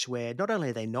church where not only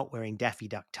are they not wearing Daffy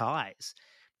Duck ties,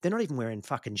 they're not even wearing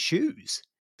fucking shoes.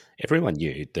 Everyone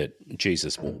knew that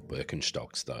Jesus wore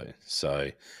Birkenstocks, though. So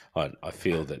I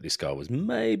feel that this guy was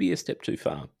maybe a step too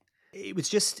far. It was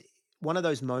just one of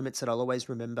those moments that I'll always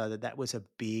remember, that was a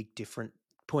big different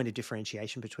point of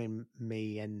differentiation between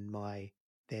me and my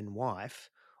then wife,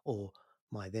 or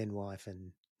my then wife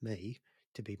and me,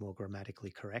 to be more grammatically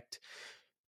correct.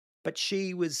 But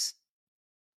she was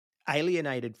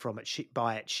alienated from it,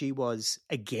 by it. She was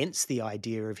against the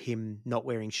idea of him not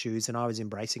wearing shoes, and I was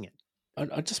embracing it.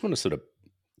 I just want to sort of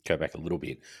go back a little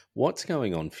bit. What's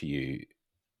going on for you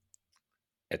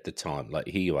at the time? Like,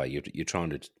 here you are, you're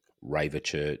trying to rave a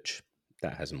church.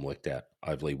 That hasn't worked out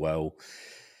overly well.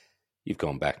 You've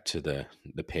gone back to the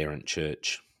parent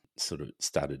church, sort of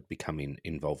started becoming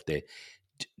involved there.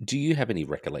 Do you have any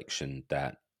recollection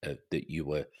that that you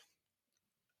were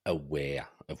aware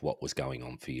of what was going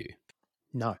on for you?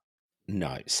 No.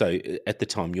 No. So at the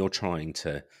time, you're trying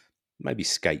to maybe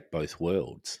skate both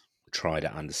worlds, try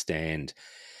to understand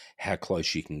how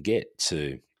close you can get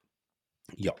to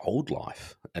your old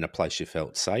life and a place you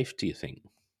felt safe, do you think?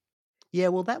 Yeah,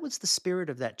 well, that was the spirit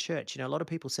of that church. A lot of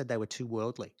people said they were too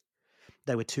worldly,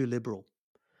 they were too liberal.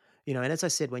 And as I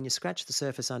said, when you scratch the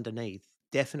surface underneath,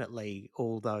 definitely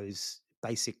all those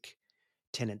basic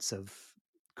tenets of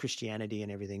Christianity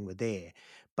and everything were there.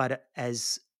 But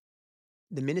as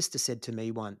the minister said to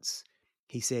me once,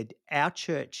 he said, "Our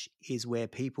church is where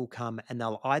people come and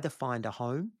they'll either find a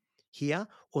home here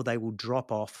or they will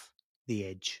drop off the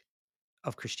edge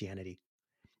of Christianity.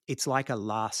 It's like a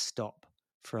last stop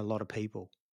for a lot of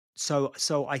people." So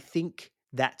I think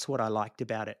that's what I liked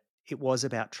about it. It was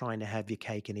about trying to have your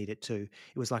cake and eat it too.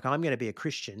 It was like, I'm going to be a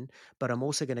Christian, but I'm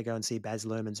also going to go and see Baz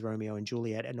Luhrmann's Romeo and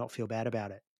Juliet and not feel bad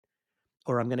about it.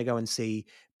 Or I'm going to go and see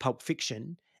Pulp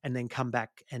Fiction and then come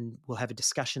back and we'll have a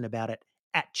discussion about it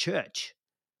at church.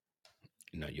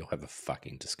 You'll have a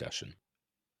fucking discussion.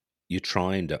 You're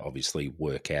trying to obviously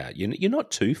work out. You're not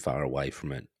too far away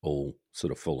from it all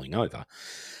sort of falling over.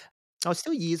 I was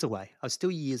still years away. I was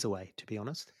still years away, to be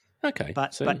honest. Okay,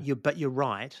 But so you're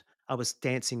right. I was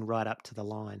dancing right up to the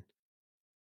line.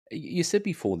 You said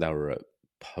before they were a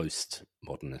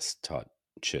postmodernist type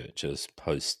church, as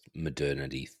post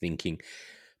modernity thinking.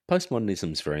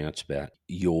 Postmodernism is very much about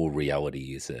your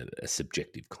reality is a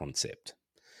subjective concept,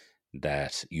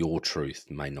 that your truth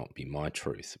may not be my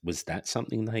truth. Was that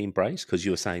something they embraced? Because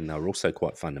you were saying they were also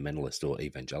quite fundamentalist or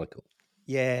evangelical.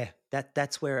 Yeah,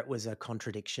 that's where it was a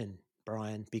contradiction,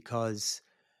 Brian, because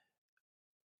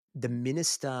the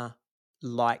minister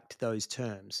liked those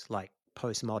terms like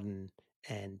postmodern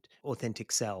and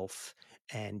authentic self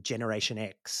and generation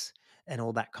X and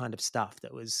all that kind of stuff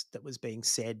that was being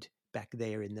said back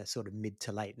there in the sort of mid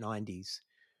to late 90s.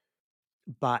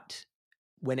 But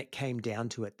when it came down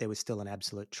to it, there was still an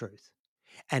absolute truth.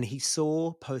 And he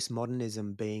saw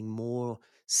postmodernism being more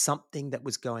something that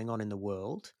was going on in the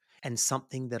world and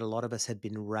something that a lot of us had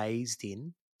been raised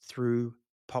in through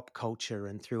pop culture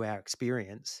and through our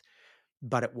experience,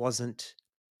 but it wasn't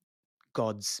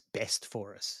God's best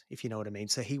for us, if you know what I mean.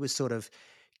 So he was sort of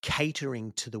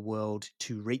catering to the world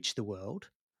to reach the world,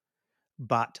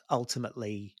 but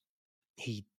ultimately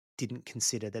he didn't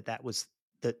consider that that was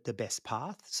the best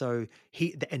path. So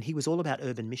he was all about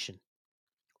urban mission,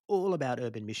 all about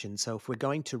urban mission. So if we're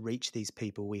going to reach these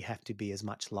people, we have to be as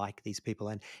much like these people.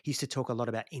 And he used to talk a lot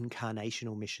about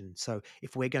incarnational mission. So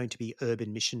if we're going to be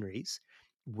urban missionaries,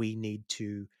 we need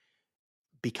to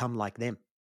become like them.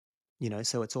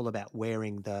 So it's all about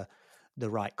wearing the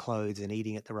right clothes and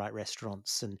eating at the right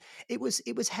restaurants. And it was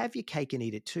have your cake and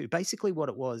eat it too. Basically what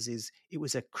it was is it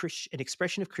was an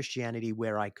expression of Christianity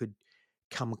where I could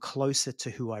come closer to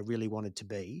who I really wanted to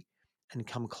be and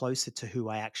come closer to who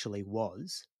I actually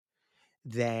was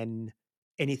than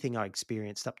anything I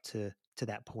experienced up to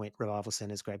that point. Revival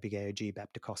centers, Great Big AOG,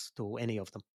 Baptist Costal, any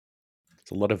of them. It's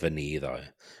a lot of veneer, though.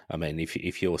 I mean,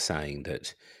 if you're saying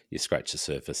that you scratch the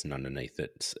surface and underneath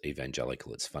it's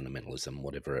evangelical, it's fundamentalism,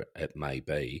 whatever it may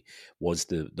be, was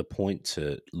the point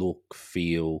to look,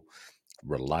 feel,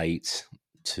 relate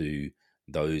to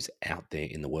those out there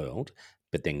in the world,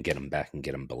 but then get them back and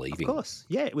get them Of believing? course.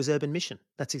 Yeah, it was urban mission.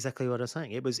 That's exactly what I was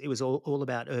saying. It was all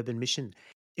about urban mission.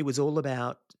 It was all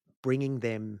about bringing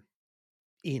them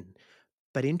in.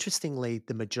 But interestingly,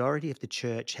 the majority of the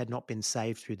church had not been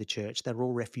saved through the church. They were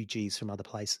all refugees from other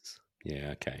places. Yeah,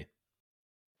 okay.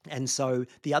 And so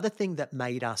the other thing that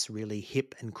made us really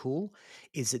hip and cool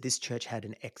is that this church had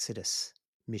an Exodus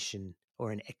mission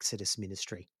or an Exodus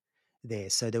ministry there.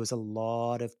 So there was a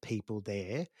lot of people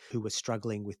there who were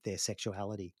struggling with their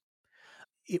sexuality.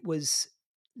 It was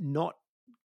not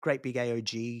Great Big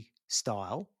AOG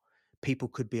style. People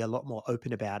could be a lot more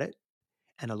open about it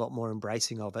and a lot more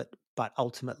embracing of it, but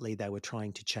ultimately they were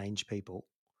trying to change people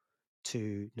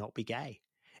to not be gay.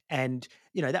 And,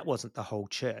 that wasn't the whole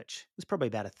church. It was probably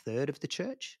about a third of the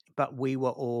church, but we were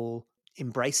all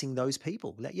embracing those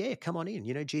people. That, yeah, come on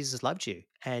in. Jesus loved you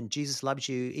and Jesus loves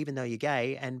you even though you're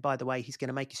gay. And by the way, he's going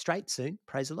to make you straight soon.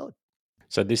 Praise the Lord.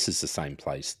 So this is the same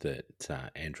place that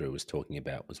Andrew was talking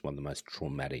about was one of the most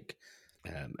traumatic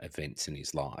events in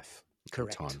his life or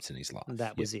Correct. times in his life. That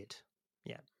Yep. was it.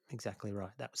 Yeah, exactly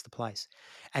right. That was the place.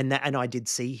 And I did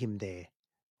see him there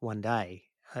one day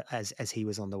as he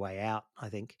was on the way out, I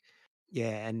think.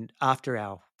 Yeah, and after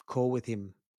our call with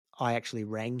him, I actually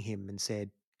rang him and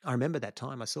said, "I remember that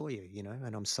time I saw you,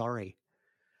 and I'm sorry.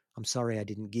 I'm sorry I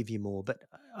didn't give you more, but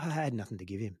I had nothing to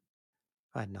give him.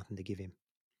 I had nothing to give him."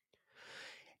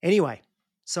 Anyway,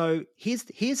 so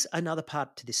here's another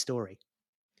part to this story.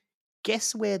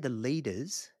 Guess where the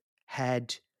leaders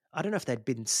had, I don't know if they'd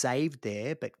been saved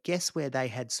there, but guess where they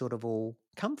had sort of all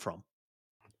come from?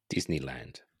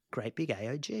 Disneyland, Great Big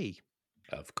AOG.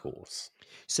 of course.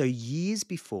 So years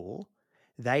before,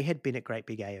 they had been at Great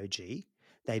Big AOG.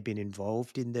 They'd been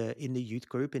involved in the youth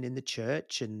group and in the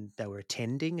church, and they were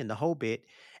attending and the whole bit.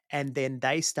 And then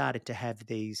they started to have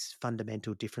these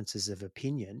fundamental differences of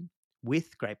opinion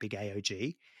with Great Big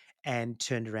AOG, and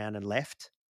turned around and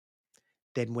left.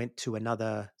 Then went to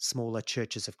another smaller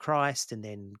Churches of Christ, and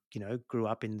then grew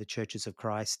up in the Churches of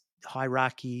Christ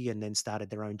hierarchy, and then started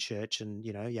their own church, and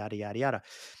yada yada yada.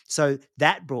 So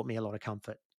that brought me a lot of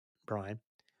comfort, Brian,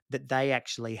 that they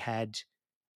actually had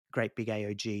Great Big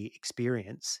AOG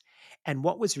experience. And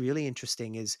what was really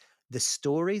interesting is the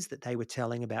stories that they were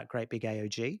telling about Great Big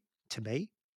AOG to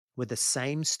me were the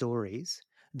same stories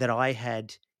that I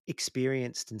had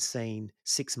experienced and seen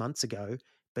 6 months ago,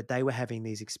 but they were having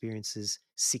these experiences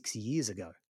 6 years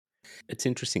ago. It's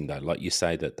interesting though, like you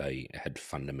say that they had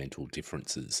fundamental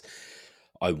differences.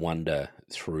 I wonder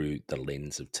through the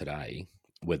lens of today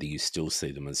whether you still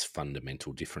see them as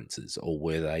fundamental differences or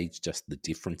were they just the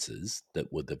differences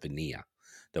that were the veneer,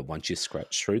 that once you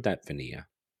scratch through that veneer,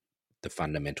 the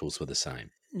fundamentals were the same.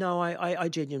 No, I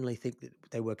genuinely think that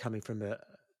they were coming from a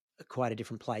quite a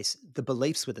different place. The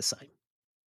beliefs were the same,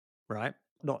 right?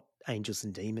 Not angels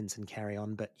and demons and carry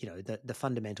on, but the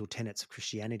fundamental tenets of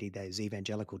Christianity, those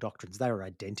evangelical doctrines, they were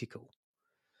identical,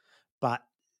 but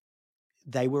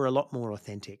they were a lot more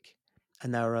authentic,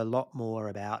 and they were a lot more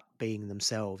about being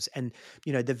themselves. And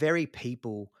the very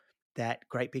people that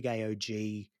Great Big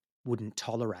AOG wouldn't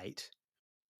tolerate,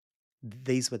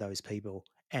 these were those people,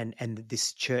 and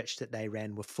this church that they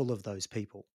ran were full of those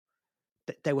people.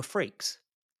 They were freaks.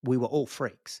 We were all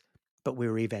freaks, but we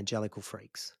were evangelical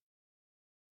freaks.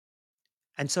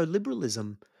 And so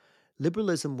liberalism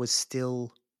was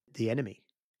still the enemy.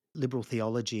 Liberal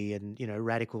theology and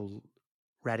radical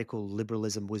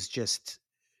liberalism was just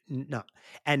no.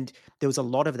 And there was a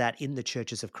lot of that in the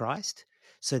churches of Christ.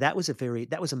 So that was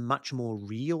a much more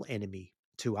real enemy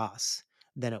to us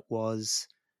than it was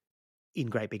in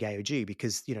Great Big AOG,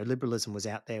 because liberalism was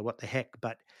out there, what the heck,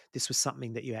 but this was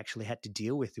something that you actually had to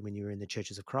deal with when you were in the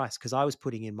churches of Christ. Because I was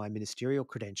putting in my ministerial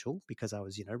credential because I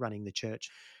was running the church,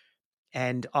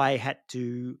 and I had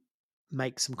to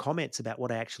make some comments about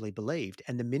what I actually believed.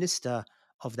 And the minister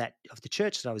of the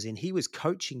church that I was in, he was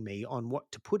coaching me on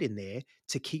what to put in there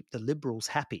to keep the liberals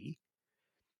happy,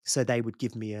 so they would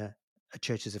give me a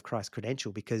Churches of Christ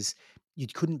credential, because you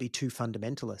couldn't be too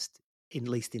fundamentalist, at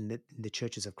least in the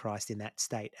Churches of Christ in that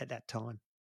state at that time.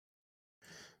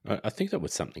 I think that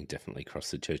was something definitely across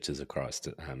the Churches of Christ.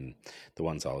 The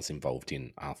ones I was involved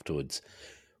in afterwards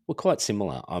were quite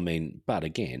similar. I mean, but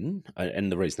again,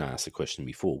 and the reason I asked the question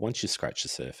before, once you scratch the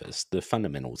surface, the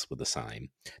fundamentals were the same.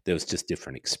 There was just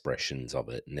different expressions of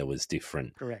it, and there was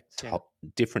Correct. Yeah.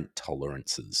 different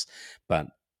tolerances. But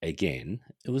again,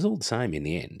 it was all the same in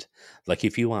the end. Like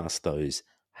if you ask those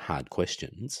hard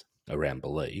questions around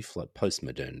belief, like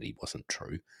post-modernity wasn't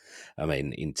true. I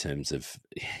mean, in terms of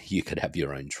you could have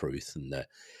your own truth, and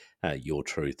your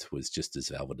truth was just as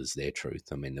valid as their truth.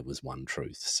 I mean, there was one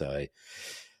truth. So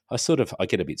I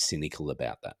get a bit cynical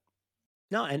about that.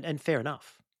 No, and fair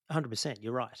enough. 100%.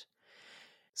 You're right.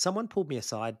 Someone pulled me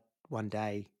aside one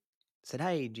day, said,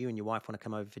 "Hey, do you and your wife want to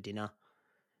come over for dinner?"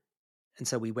 And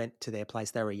so we went to their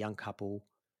place. They were a young couple,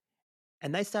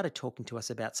 and they started talking to us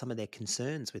about some of their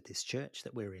concerns with this church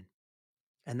that we're in.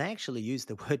 And they actually used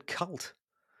the word cult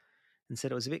and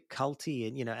said it was a bit culty.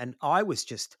 And I was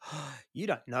just, "You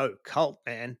don't know cult,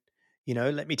 man.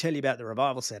 Let me tell you about the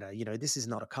Revival Center. This is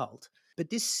not a cult." But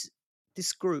this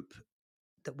group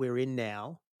that we're in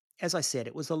now, as I said,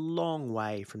 it was a long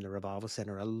way from the Revival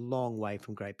Center, a long way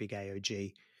from Great Big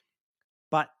AOG.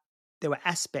 But there were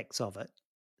aspects of it,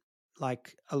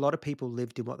 like a lot of people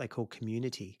lived in what they call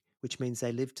community, which means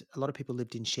a lot of people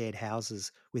lived in shared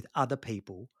houses with other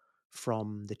people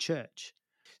from the church.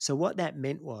 So what that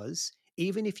meant was,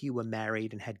 even if you were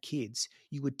married and had kids,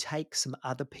 you would take some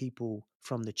other people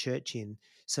from the church in,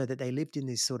 so that they lived in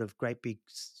these sort of great big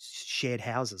shared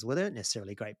houses. Well, they weren't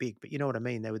necessarily great big, but you know what I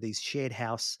mean? They were these shared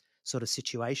house sort of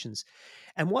situations.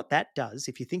 And what that does,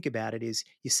 if you think about it, is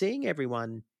you're seeing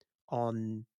everyone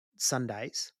on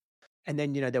Sundays, and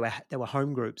then there were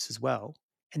home groups as well,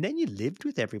 and then you lived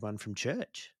with everyone from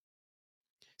church.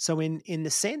 So in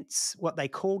the sense, what they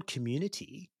called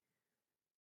community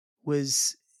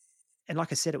was, and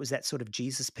like I said, it was that sort of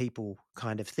Jesus people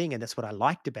kind of thing, and that's what I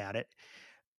liked about it.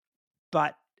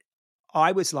 But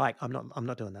I was like, I'm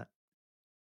not doing that.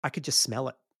 I could just smell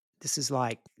it. This is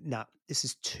like, no, this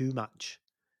is too much.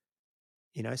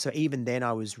 So even then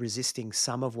I was resisting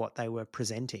some of what they were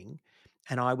presenting,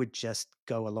 and I would just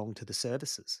go along to the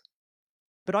services.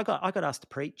 But I got asked to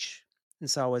preach, and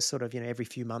so I was sort of, every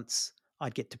few months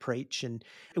I'd get to preach, and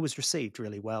it was received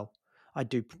really well. I'd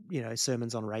do,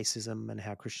 sermons on racism and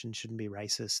how Christians shouldn't be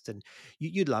racist, and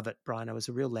you'd love it, Brian. I was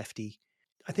a real lefty.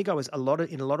 I think I was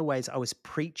in a lot of ways, I was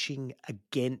preaching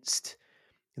against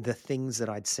the things that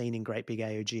I'd seen in Great Big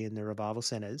AOG and the revival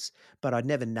centers, but I'd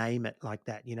never name it like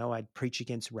that. I'd preach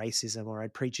against racism, or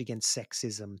I'd preach against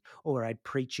sexism, or I'd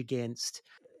preach against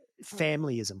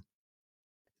familyism,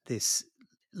 this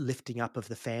lifting up of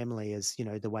the family as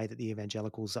the way that the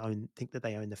evangelicals think that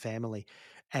they own the family.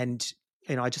 And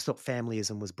I just thought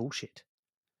familyism was bullshit.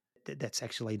 That's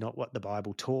actually not what the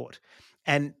Bible taught.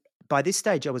 And by this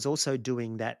stage I was also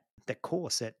doing that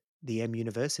course at the M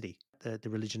University, the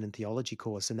religion and theology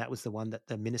course, and that was the one that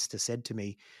the minister said to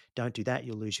me, "Don't do that,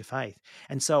 you'll lose your faith."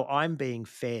 And so I'm being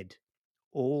fed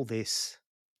all this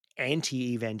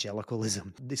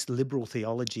anti-evangelicalism, this liberal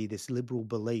theology, this liberal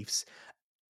beliefs.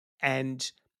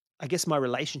 And I guess my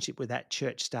relationship with that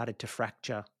church started to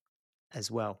fracture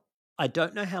as well. I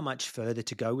don't know how much further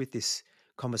to go with this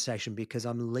conversation, because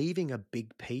I'm leaving a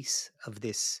big piece of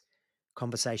this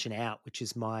conversation out, which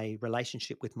is my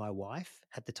relationship with my wife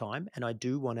at the time. And I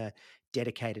do want to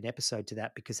dedicate an episode to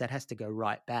that because that has to go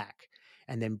right back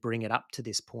and then bring it up to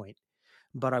this point.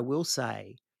 But I will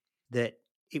say that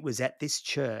it was at this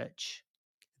church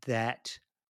that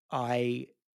I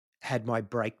had my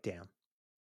breakdown.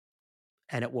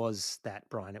 And it was that,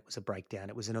 Brian, it was a breakdown.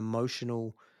 It was an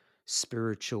emotional,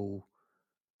 spiritual,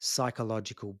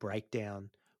 psychological breakdown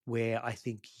where I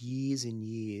think years and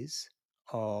years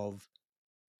of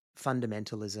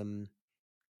fundamentalism,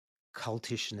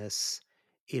 cultishness,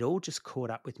 it all just caught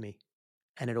up with me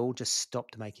and it all just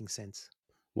stopped making sense.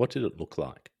 What did it look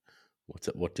like?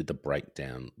 What did the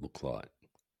breakdown look like?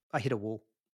 I hit a wall.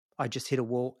 I just hit a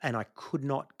wall and I could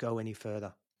not go any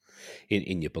further.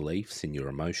 In your beliefs, in your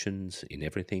emotions, in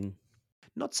everything?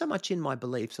 Not so much in my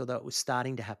beliefs, although it was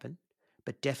starting to happen,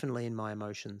 but definitely in my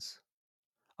emotions.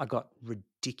 I got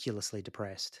ridiculously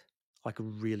depressed, like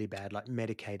really bad, like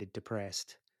medicated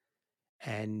depressed.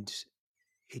 And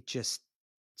it just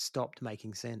stopped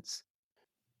making sense.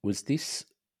 Was this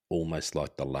almost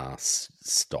like the last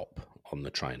stop on the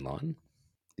train line,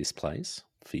 this place,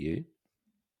 for you?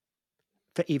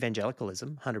 For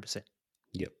evangelicalism, 100%.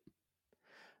 Yep.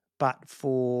 But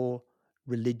for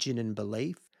religion and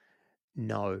belief,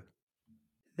 no.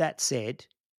 That said,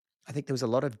 I think there was a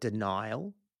lot of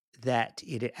denial that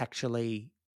it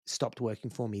actually stopped working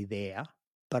for me there,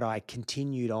 but I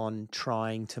continued on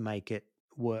trying to make it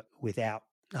work without.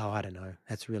 Oh, I don't know.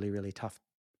 That's really, really tough,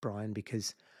 Brian,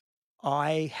 because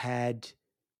I had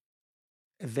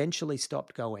eventually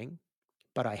stopped going,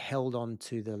 but I held on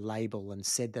to the label and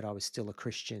said that I was still a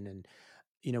Christian. And,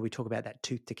 we talk about that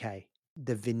tooth decay.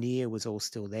 The veneer was all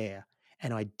still there.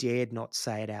 And I dared not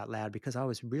say it out loud because I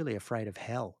was really afraid of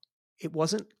hell. It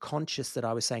wasn't conscious that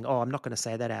I was saying, oh, I'm not going to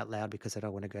say that out loud because I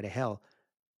don't want to go to hell.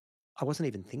 I wasn't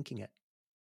even thinking it.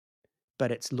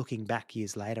 But it's looking back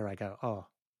years later, I go, oh,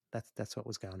 that's what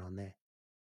was going on there.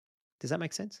 Does that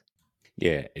make sense?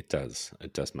 Yeah, it does.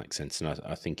 It does make sense. And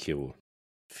I think your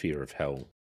fear of hell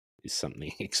is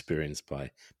something experienced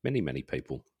by many, many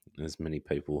people. There's many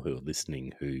people who are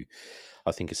listening who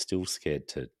I think are still scared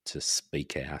to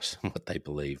speak out what they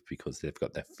believe because they've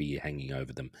got that fear hanging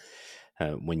over them.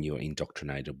 When you're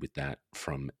indoctrinated with that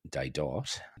from day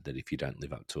dot, that if you don't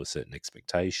live up to a certain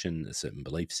expectation, a certain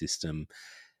belief system,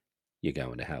 you're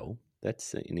going to hell.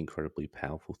 That's an incredibly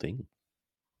powerful thing.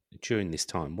 During this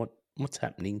time, what's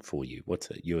happening for you?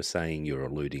 You were saying, you're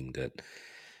alluding that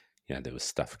there was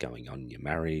stuff going on in your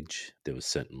marriage. There was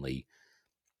certainly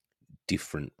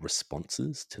different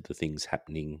responses to the things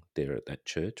happening there at that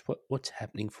church. What's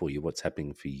happening for you? What's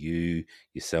happening for you,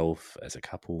 yourself, as a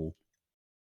couple?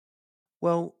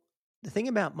 Well, the thing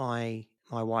about my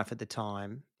wife at the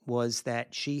time was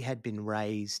that she had been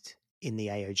raised in the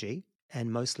AOG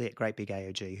and mostly at Great Big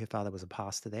AOG. Her father was a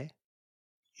pastor there.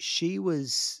 She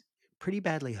was pretty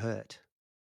badly hurt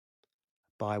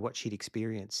by what she'd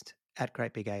experienced at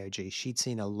Great Big AOG. She'd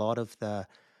seen a lot of the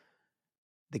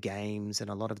games and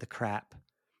a lot of the crap,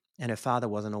 and her father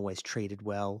wasn't always treated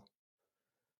well.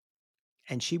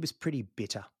 And she was pretty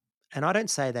bitter. And I don't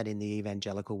say that in the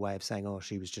evangelical way of saying, oh,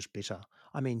 she was just bitter.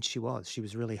 I mean, she was. She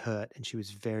was really hurt and she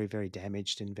was very, very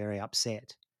damaged and very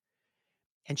upset.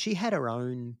 And she had her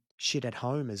own shit at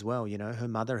home as well. Her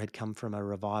mother had come from a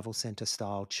revival center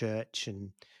style church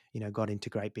and, got into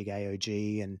Great Big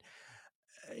AOG. And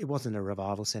it wasn't a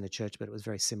revival center church, but it was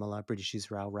very similar, British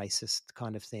Israel racist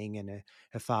kind of thing. And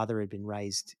her father had been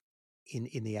raised in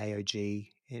the AOG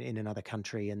in another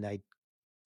country and they'd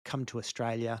come to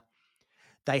Australia.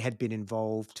 They had been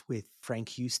involved with Frank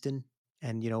Houston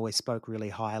and, always spoke really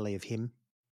highly of him.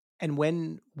 And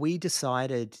when we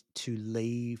decided to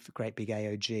leave Great Big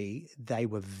AOG, they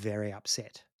were very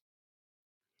upset.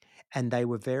 And they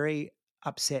were very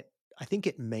upset, I think,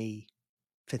 at me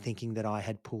for thinking that I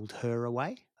had pulled her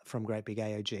away from Great Big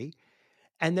AOG.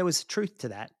 And there was truth to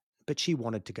that, but she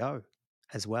wanted to go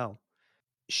as well.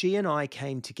 She and I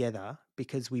came together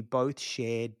because we both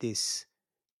shared this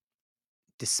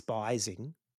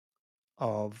despising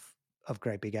of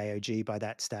Great Big AOG by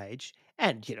that stage.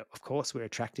 And, of course, we're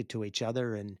attracted to each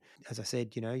other. And as I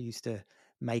said, used to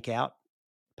make out,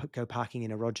 go parking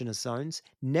in erogenous zones,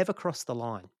 never cross the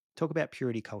line. Talk about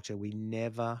purity culture. We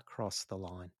never crossed the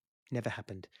line. Never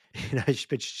happened.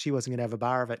 But she wasn't going to have a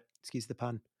bar of it. Excuse the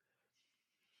pun.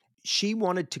 She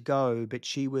wanted to go, but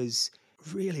she was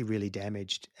really, really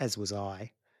damaged, as was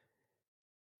I.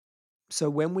 So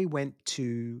when we went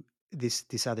to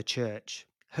this other church,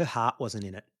 her heart wasn't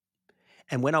in it.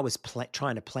 And when I was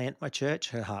trying to plant my church,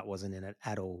 her heart wasn't in it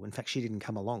at all. In fact, she didn't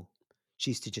come along.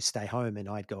 She used to just stay home and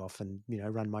I'd go off and,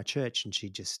 run my church and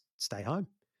she'd just stay home.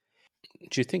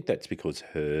 Do you think that's because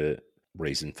her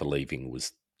reason for leaving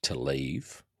was to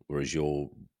leave, whereas your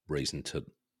reason to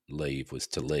leave was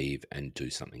to leave and do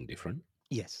something different?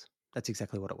 Yes, that's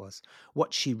exactly what it was.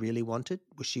 What she really wanted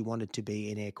was she wanted to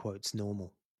be, in air quotes,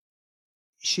 normal.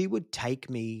 She would take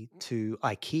me to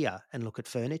IKEA and look at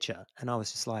furniture, and I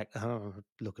was just like, "Oh,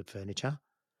 look at furniture,"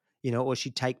 or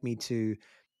she'd take me to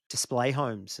display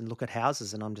homes and look at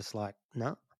houses, and I'm just like,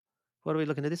 "No, what are we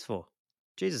looking at this for?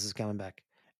 Jesus is coming back."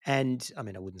 And I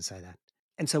mean, I wouldn't say that.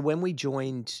 And so when we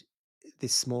joined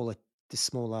this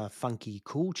smaller, funky,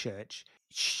 cool church,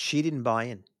 she didn't buy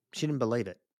in. She didn't believe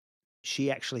it.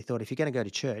 She actually thought if you're going to go to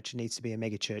church, it needs to be a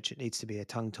mega church. It needs to be a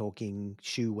tongue talking,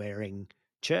 shoe wearing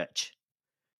church.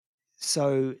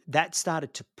 So that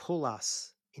started to pull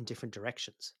us in different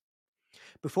directions.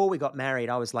 Before we got married,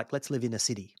 I was like, let's live in a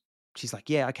city. She's like,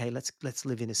 yeah, okay, let's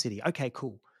live in a city. Okay,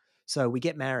 cool. So we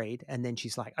get married, and then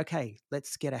she's like, okay,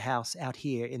 let's get a house out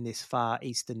here in this far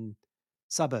eastern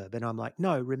suburb. And I'm like,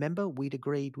 no, remember we'd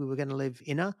agreed we were going to live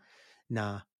inner?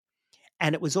 Nah.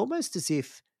 And it was almost as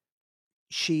if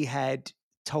she had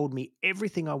told me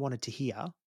everything I wanted to hear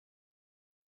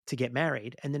to get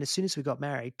married. And then as soon as we got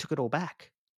married, took it all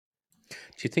back. Do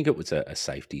you think it was a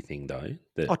safety thing though, Oh,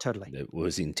 that totally. it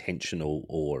was intentional,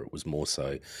 or it was more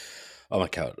so, oh,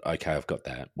 okay, I've got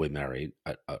that, we're married,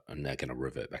 I'm now going to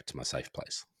revert back to my safe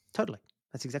place? Totally.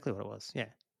 That's exactly what it was. Yeah.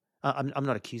 I'm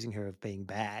not accusing her of being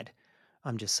bad.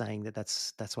 I'm just saying that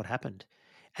that's what happened.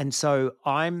 And so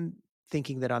I'm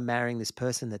thinking that I'm marrying this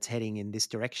person that's heading in this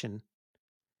direction.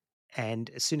 And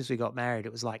as soon as we got married,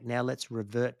 it was like, now let's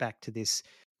revert back to this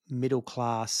middle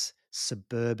class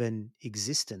suburban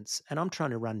existence. And I'm trying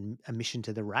to run a mission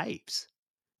to the raves.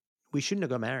 We shouldn't have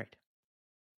got married.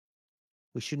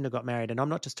 We shouldn't have got married. And I'm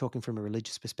not just talking from a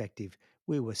religious perspective.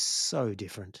 We were so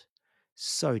different,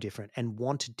 and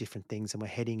wanted different things, and were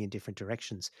heading in different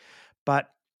directions. But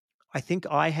I think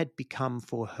I had become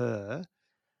for her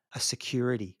a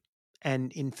security.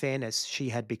 And in fairness, she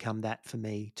had become that for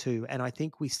me too. And I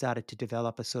think we started to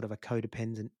develop a sort of a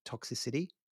codependent toxicity.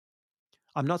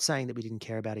 I'm not saying that we didn't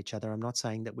care about each other. I'm not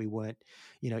saying that we weren't,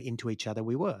 into each other.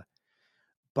 We were.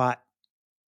 But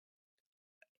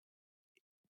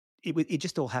it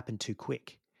just all happened too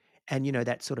quick. And,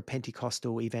 that sort of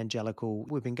Pentecostal evangelical,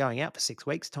 we've been going out for 6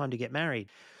 weeks, time to get married.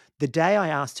 The day I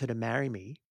asked her to marry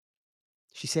me,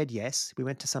 she said yes. We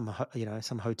went to some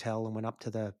hotel and went up to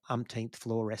the umpteenth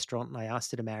floor restaurant, and I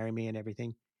asked her to marry me and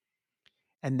everything.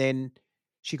 And then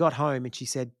she got home and she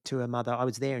said to her mother, I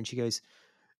was there, and she goes,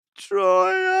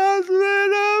 Troy asked me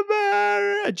to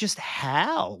marry. I just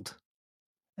howled.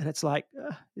 And it's like,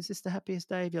 is this the happiest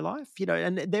day of your life?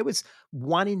 And there was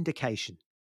one indication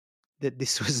that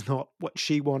this was not what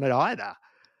she wanted either.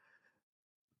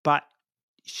 But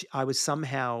I was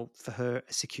somehow, for her,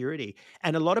 a security.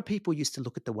 And a lot of people used to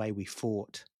look at the way we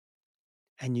fought,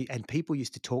 and people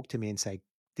used to talk to me and say,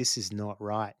 "This is not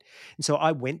right." And so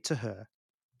I went to her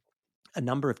a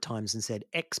number of times and said,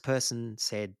 X person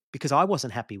said, because I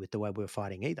wasn't happy with the way we were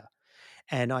fighting either.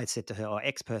 And I said to her,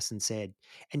 X person said,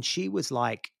 and she was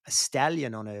like a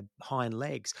stallion on her hind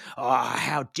legs. Oh,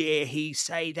 how dare he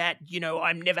say that?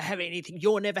 I'm never having anything.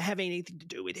 You're never having anything to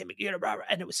do with him.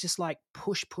 And it was just like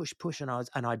push, push, push. And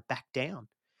I'd back down.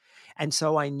 And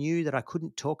so I knew that I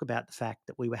couldn't talk about the fact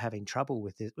that we were having trouble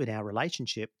with our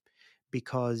relationship,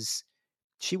 because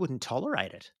she wouldn't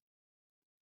tolerate it.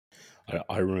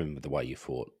 I remember the way you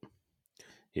fought.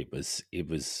 It was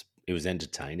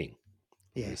entertaining.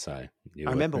 I'm going Yeah. to say I you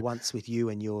were. remember once with you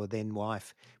and your then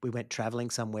wife, we went traveling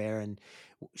somewhere, and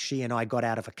she and I got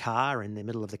out of a car in the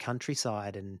middle of the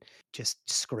countryside and just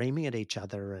screaming at each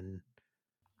other. And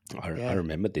I yeah,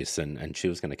 remember this, and she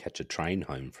was going to catch a train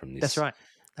home from that's this right.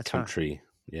 That's right. country.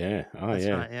 Yeah. Oh, That's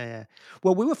yeah. right. Yeah, yeah.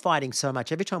 Well, we were fighting so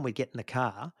much. Every time we'd get in the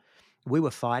car, we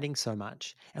were fighting so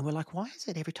much. And we're like, why is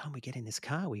it every time we get in this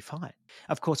car, we fight?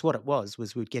 Of course, what it was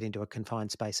we'd get into a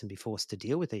confined space and be forced to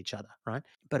deal with each other, right?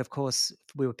 But of course,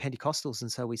 we were Pentecostals.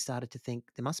 And so we started to think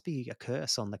there must be a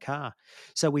curse on the car.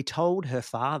 So we told her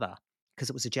father, because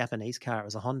it was a Japanese car, it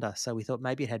was a Honda. So we thought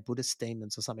maybe it had Buddhist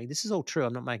demons or something. This is all true.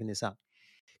 I'm not making this up.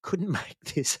 Couldn't make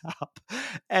this up.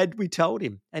 And we told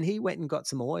him, and he went and got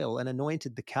some oil and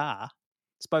anointed the car,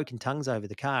 spoke in tongues over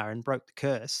the car, and broke the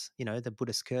curse, the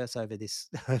Buddhist curse over this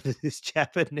over this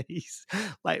Japanese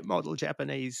late model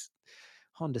Japanese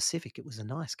Honda Civic. It was a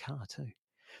nice car too.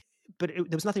 But there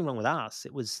was nothing wrong with us.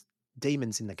 It was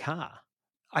demons in the car.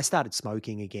 I started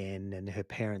smoking again, and her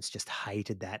parents just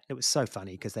hated that. It was so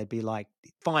funny because they'd be like,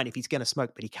 fine, if he's going to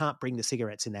smoke, but he can't bring the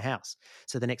cigarettes in the house.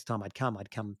 So the next time I'd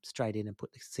come straight in and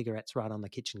put the cigarettes right on the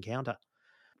kitchen counter,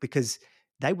 because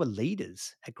they were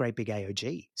leaders at Great Big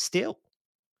AOG still.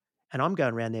 And I'm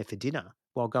going around there for dinner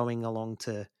while going along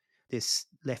to this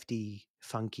lefty,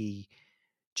 funky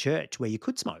church where you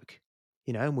could smoke,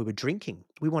 and we were drinking.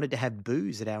 We wanted to have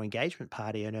booze at our engagement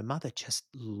party, and her mother just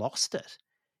lost it.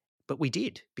 But we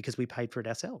did because we paid for it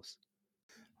ourselves.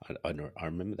 I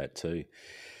remember that too.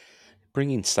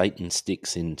 Bringing Satan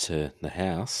sticks into the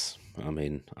house. I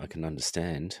mean, I can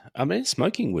understand. I mean,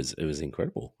 smoking was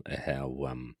incredible.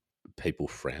 How people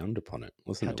frowned upon it,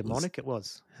 wasn't How it? It was demonic it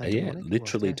was. How yeah, demonic it was.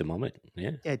 literally Yeah. demonic.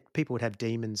 Yeah. Yeah. People would have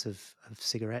demons of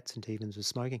cigarettes and demons of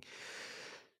smoking.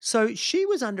 So she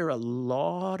was under a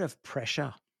lot of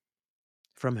pressure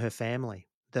from her family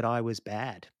that I was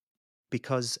bad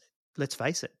because, let's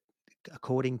face it,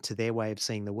 according to their way of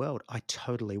seeing the world, I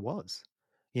totally was.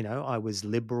 I was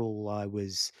liberal. I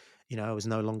was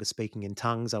no longer speaking in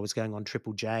tongues. I was going on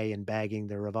Triple J and bagging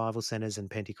the revival centers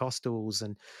and Pentecostals.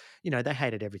 And, they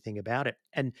hated everything about it.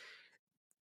 And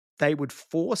they would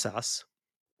force us,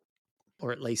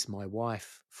 or at least my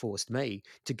wife forced me,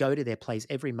 to go to their place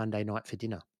every Monday night for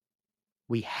dinner.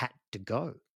 We had to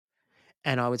go.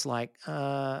 And I was like,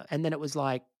 and then it was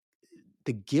like,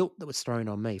 the guilt that was thrown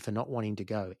on me for not wanting to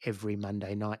go every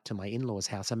Monday night to my in-laws'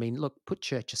 house. I mean, look, put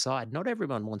church aside. Not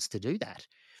everyone wants to do that,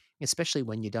 especially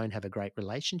when you don't have a great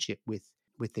relationship with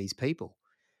these people.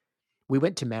 We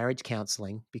went to marriage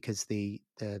counseling because the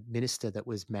minister that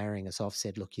was marrying us off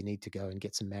said, "Look, you need to go and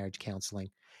get some marriage counseling."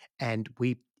 And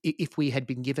if we had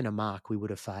been given a mark, we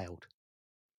would have failed.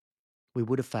 We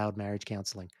would have failed marriage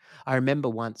counseling. I remember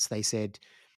once they said,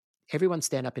 everyone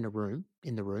stand up in the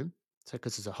room. So,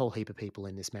 because there's a whole heap of people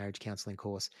in this marriage counseling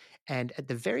course. And at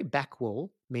the very back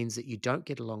wall means that you don't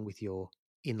get along with your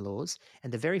in laws.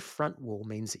 And the very front wall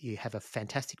means that you have a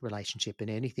fantastic relationship and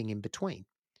anything in between.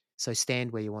 So,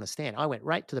 stand where you want to stand. I went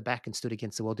right to the back and stood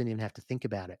against the wall, didn't even have to think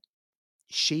about it.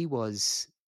 She was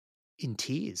in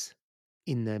tears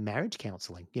in the marriage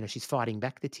counseling. She's fighting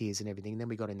back the tears and everything. And then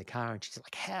we got in the car and she's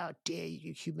like, "How dare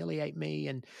you humiliate me?"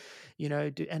 And,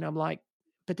 and I'm like,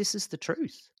 but this is the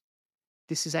truth.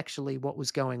 This is actually what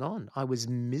was going on. I was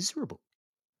miserable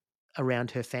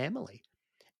around her family.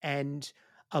 And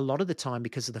a lot of the time,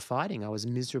 because of the fighting, I was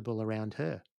miserable around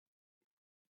her.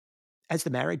 As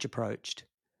the marriage approached,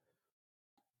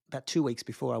 about 2 weeks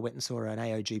before, I went and saw an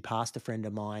AOG pastor friend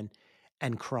of mine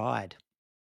and cried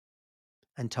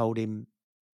and told him,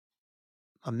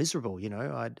 "I'm miserable,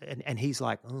 and he's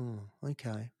like, "Oh,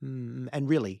 okay." And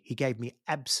really, he gave me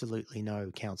absolutely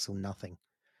no counsel, nothing.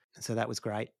 So that was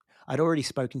great. I'd already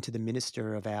spoken to the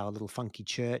minister of our little funky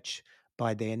church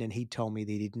by then, and he told me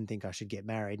that he didn't think I should get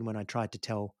married. And when I tried to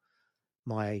tell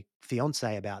my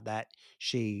fiance about that,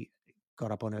 she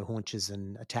got up on her haunches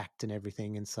and attacked and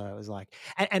everything. And so it was like,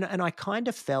 and I kind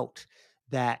of felt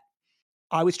that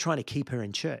I was trying to keep her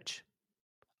in church.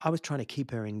 I was trying to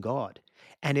keep her in God.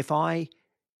 And if I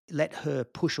let her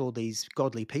push all these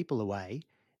godly people away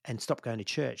and stop going to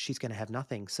church, she's going to have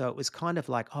nothing. So it was kind of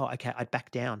like, oh, okay, I'd back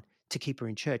down to keep her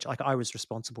in church. Like I was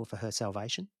responsible for her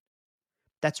salvation.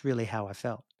 That's really how I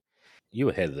felt. You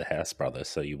were head of the house, brother,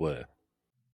 so you were.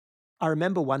 I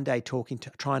remember one day trying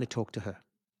to talk to her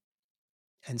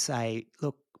and say,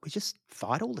 "Look, we just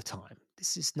fight all the time.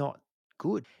 This is not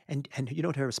good." And you know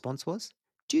what her response was?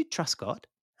 "Do you trust God?"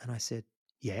 And I said,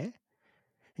 "Yeah."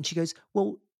 And she goes,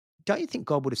 "Well, don't you think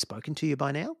God would have spoken to you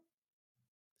by now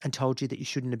and told you that you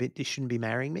shouldn't be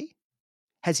marrying me?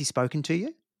 Has he spoken to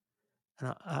you?"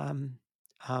 And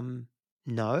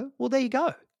no. Well, there you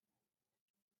go.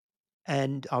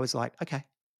 And I was like, okay.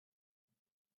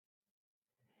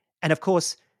 And of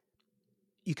course,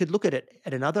 you could look at it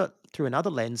through another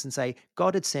lens and say,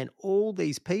 God had sent all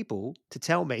these people to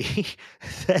tell me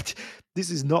that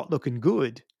this is not looking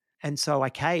good. And so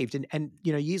I caved. And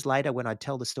years later, when I'd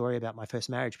tell the story about my first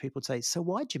marriage, people would say, "So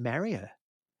why'd you marry her?"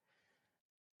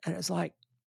 And it was like,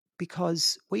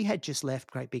 because we had just left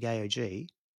Great Big AOG.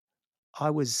 I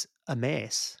was a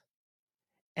mess.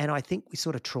 And I think we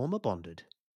sort of trauma bonded.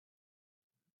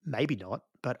 Maybe not,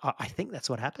 but I think that's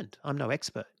what happened. I'm no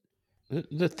expert.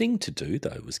 The thing to do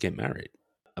though was get married.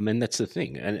 I mean, that's the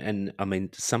thing, and I mean,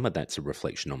 some of that's a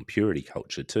reflection on purity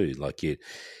culture too. Like,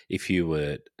 if you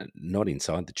were not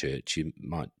inside the church, you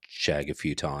might shag a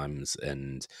few times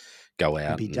and go And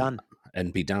out be done.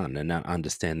 and be done, and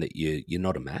understand that you're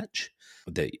not a match,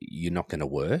 that you're not going to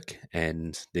work,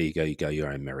 and there you go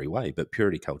your own merry way. But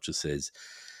purity culture says,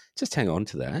 just hang on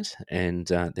to that, and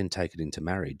then take it into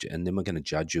marriage, and then we're going to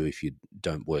judge you if you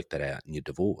don't work that out in your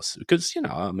divorce. Because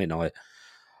I mean,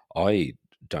 I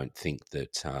don't think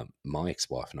that my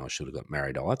ex-wife and I should have got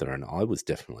married either, and I was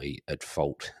definitely at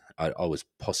fault. I was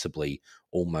possibly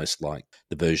almost like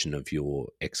the version of your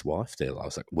ex-wife there. I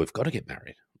was like, we've got to get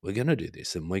married. we're going to do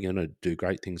this and we're going to do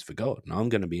great things for God. And I'm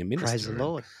going to be a Praise the minister. And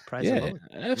Lord. Praise the yeah, Lord.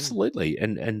 Mm. absolutely.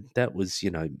 And that was,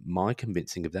 my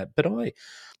convincing of that. But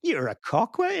You're a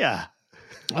cock, were you?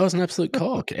 I was an absolute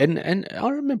cock. And I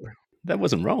remember that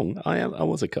wasn't wrong. I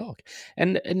was a cock.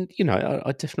 And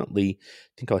I definitely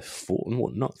think I fought,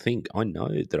 well, not think, I know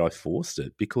that I forced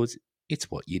it because it's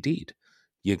what you did.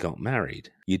 You got married.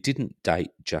 You didn't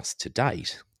date just to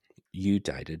date. You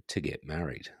dated to get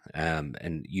married.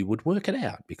 And you would work it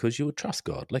out because you would trust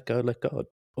God, let go, let God,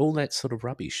 all that sort of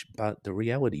rubbish. But the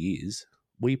reality is,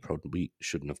 we probably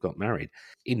shouldn't have got married.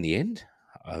 In the end,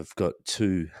 I've got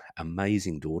two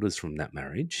amazing daughters from that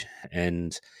marriage,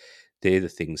 and they're the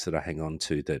things that I hang on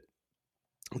to,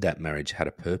 that marriage had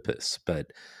a purpose.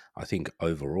 But I think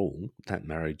overall, that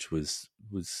marriage was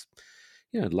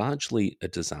largely a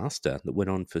disaster that went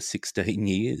on for 16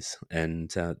 years.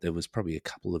 And there was probably a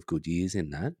couple of good years in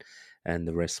that. And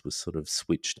the rest was sort of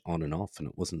switched on and off, and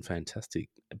it wasn't fantastic.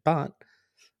 But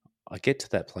I get to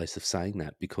that place of saying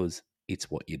that because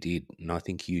it's what you did. And I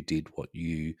think you did what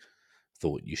you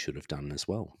thought you should have done as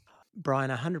well. Brian,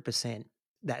 100%.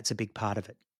 That's a big part of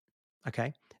it.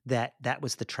 Okay. That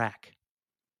was the track.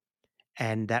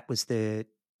 And that was the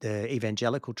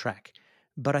evangelical track.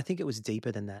 But I think it was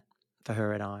deeper than that for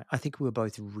her and I. I think we were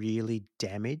both really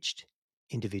damaged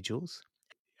individuals.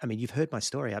 I mean, you've heard my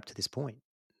story up to this point.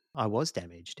 I was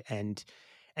damaged, and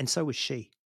so was she.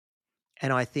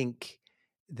 And I think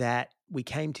that we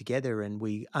came together and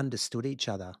we understood each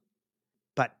other.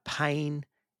 But pain,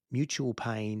 mutual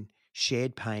pain,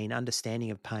 shared pain,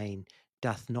 understanding of pain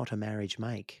doth not a marriage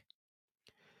make.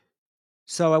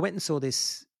 So I went and saw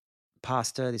this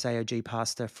pastor, this AOG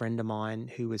pastor friend of mine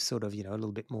who was sort of, a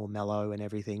little bit more mellow and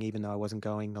everything, even though I wasn't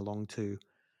going along to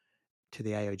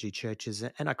the AOG churches.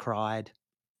 And I cried.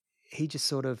 He just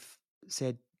sort of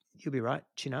said, "You'll be right,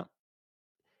 chin up."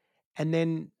 And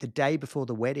then the day before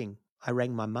the wedding, I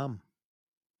rang my mum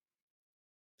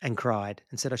and cried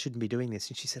and said I shouldn't be doing this.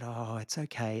 And she said, "Oh, it's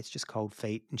okay. It's just cold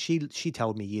feet." And she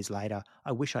told me years later,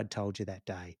 "I wish I'd told you that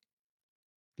day.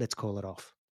 Let's call it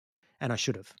off." And I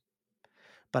should have,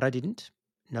 but I didn't.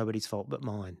 Nobody's fault but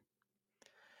mine.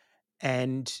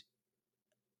 And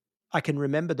I can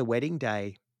remember the wedding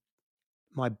day.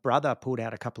 My brother pulled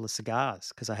out a couple of cigars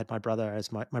because I had my brother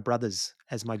as my brothers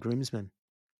as my groomsmen.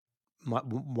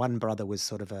 One brother was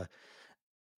sort of a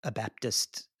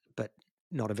Baptist, but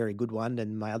not a very good one,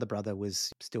 and my other brother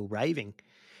was still raving,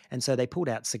 and so they pulled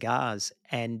out cigars,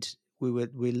 and we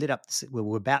lit up. We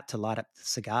were about to light up the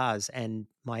cigars, and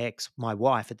my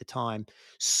wife at the time,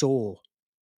 saw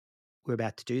we were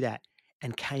about to do that,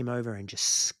 and came over and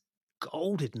just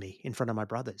scolded me in front of my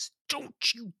brothers.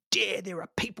 "Don't you dare! There are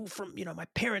people from my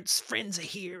parents' friends are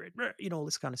here, and all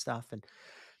this kind of stuff."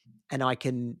 And I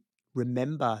can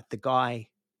remember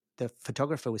the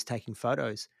photographer was taking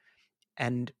photos.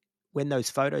 And when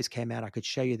those photos came out, I could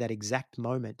show you that exact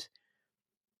moment.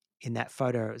 In that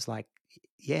photo, it was like,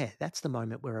 yeah, that's the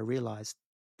moment where I realized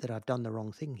that I've done the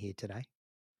wrong thing here today,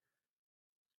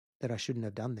 that I shouldn't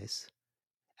have done this.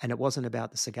 And it wasn't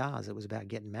about the cigars, it was about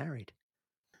getting married.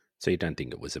 So you don't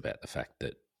think it was about the fact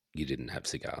that you didn't have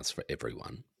cigars for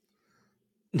everyone?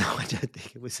 No, I don't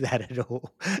think it was that at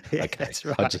all. Yeah, Okay. that's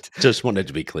I right. just wanted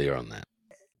to be clear on that.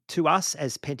 To us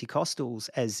as Pentecostals,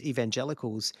 as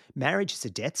evangelicals, marriage is a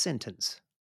death sentence.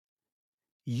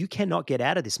 You cannot get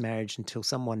out of this marriage until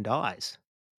someone dies.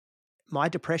 My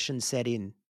depression set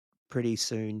in pretty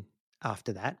soon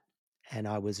after that. And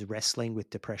I was wrestling with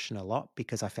depression a lot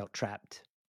because I felt trapped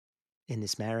in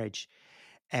this marriage.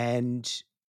 And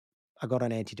I got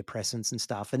on antidepressants and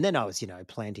stuff. And then I was,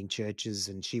 planting churches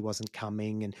and she wasn't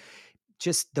coming. And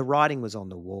just the writing was on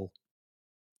the wall.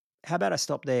 How about I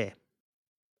stop there?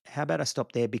 How about I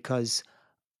stop there? Because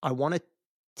I want to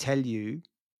tell you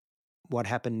what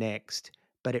happened next,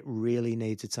 but it really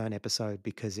needs its own episode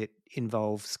because it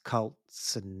involves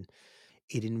cults and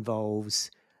it involves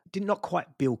not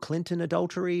quite Bill Clinton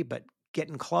adultery, but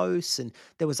getting close. And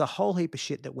there was a whole heap of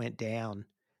shit that went down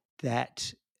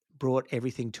that brought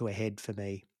everything to a head for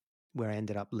me, where I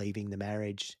ended up leaving the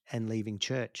marriage and leaving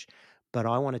church. But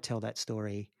I want to tell that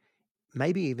story,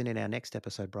 maybe even in our next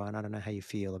episode, Brian. I don't know how you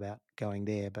feel about going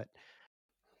there, but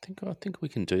I think we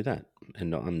can do that,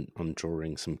 and I'm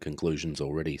drawing some conclusions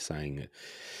already, saying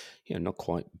that not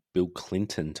quite Bill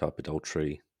Clinton type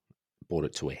adultery brought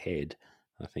it to a head.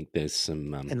 I think there's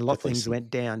some and a lot of definitely things some.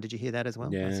 went down. Did you hear that as well?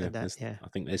 I Yeah, said that. Yeah. I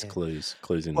think there's Yeah. clues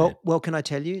in there. Well, can I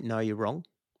tell you? No, you're wrong.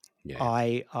 Yeah,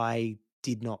 I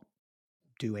did not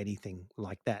do anything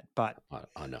like that.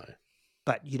 I know.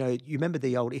 But you remember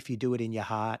the old "if you do it in your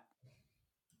heart,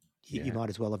 you Yeah, might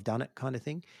as well have done it" kind of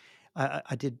thing.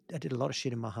 I did a lot of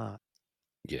shit in my heart.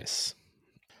 Yes.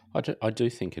 I do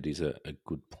think it is a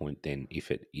good point then if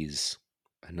it is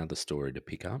another story to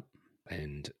pick up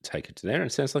and take it to there.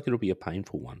 It sounds like it'll be a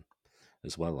painful one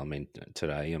as well. I mean,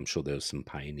 today, I'm sure there was some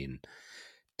pain in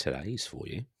today's for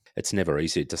you. It's never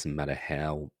easy. It doesn't matter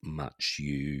how much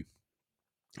you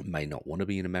may not want to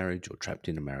be in a marriage or trapped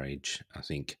in a marriage. I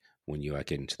think when you are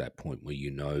getting to that point where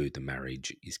you know the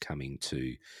marriage is coming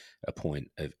to a point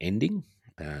of ending,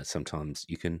 sometimes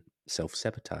you can self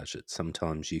sabotage it.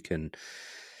 Sometimes you can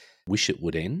wish it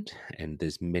would end, and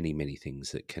there's many, many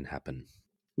things that can happen.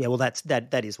 Yeah, well,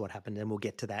 that is what happened, and we'll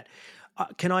get to that.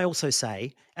 Can I also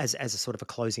say, as a sort of a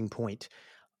closing point,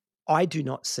 I do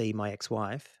not see my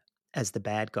ex-wife as the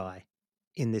bad guy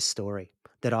in this story.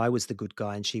 That I was the good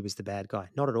guy and she was the bad guy.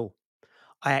 Not at all.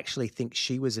 I actually think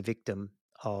she was a victim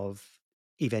of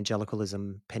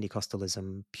evangelicalism,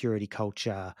 Pentecostalism, purity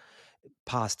culture,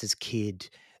 pastor's kid.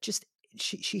 Just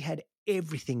she had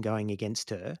everything going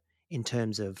against her in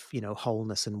terms of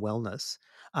wholeness and wellness,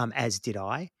 as did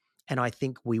I. And I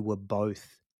think we were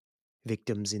both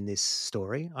victims in this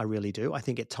story. I really do. I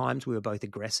think at times we were both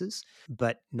aggressors,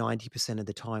 but 90% of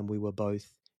the time we were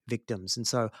both victims. And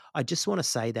so I just want to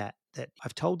say that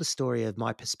I've told the story of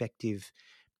my perspective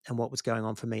and what was going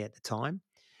on for me at the time.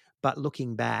 But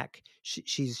looking back,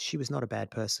 she was not a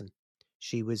bad person.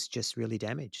 She was just really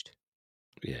damaged.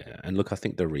 Yeah, and look, I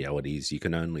think the reality is you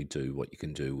can only do what you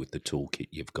can do with the toolkit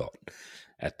you've got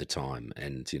at the time.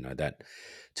 And, that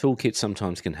toolkit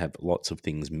sometimes can have lots of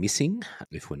things missing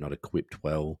if we're not equipped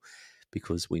well,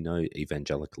 because we know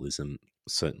evangelicalism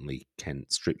certainly can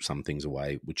strip some things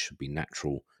away, which should be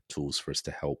natural tools for us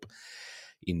to help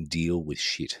in deal with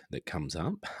shit that comes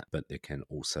up. But there can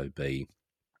also be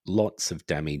lots of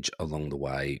damage along the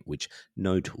way which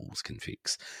no tools can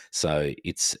fix. So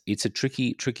it's a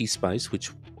tricky space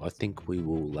which I think we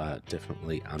will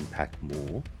definitely unpack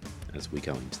more as we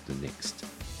go into the next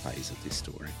phase of this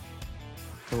story.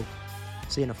 Cool.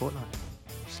 See you in a fortnight.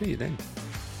 See you then.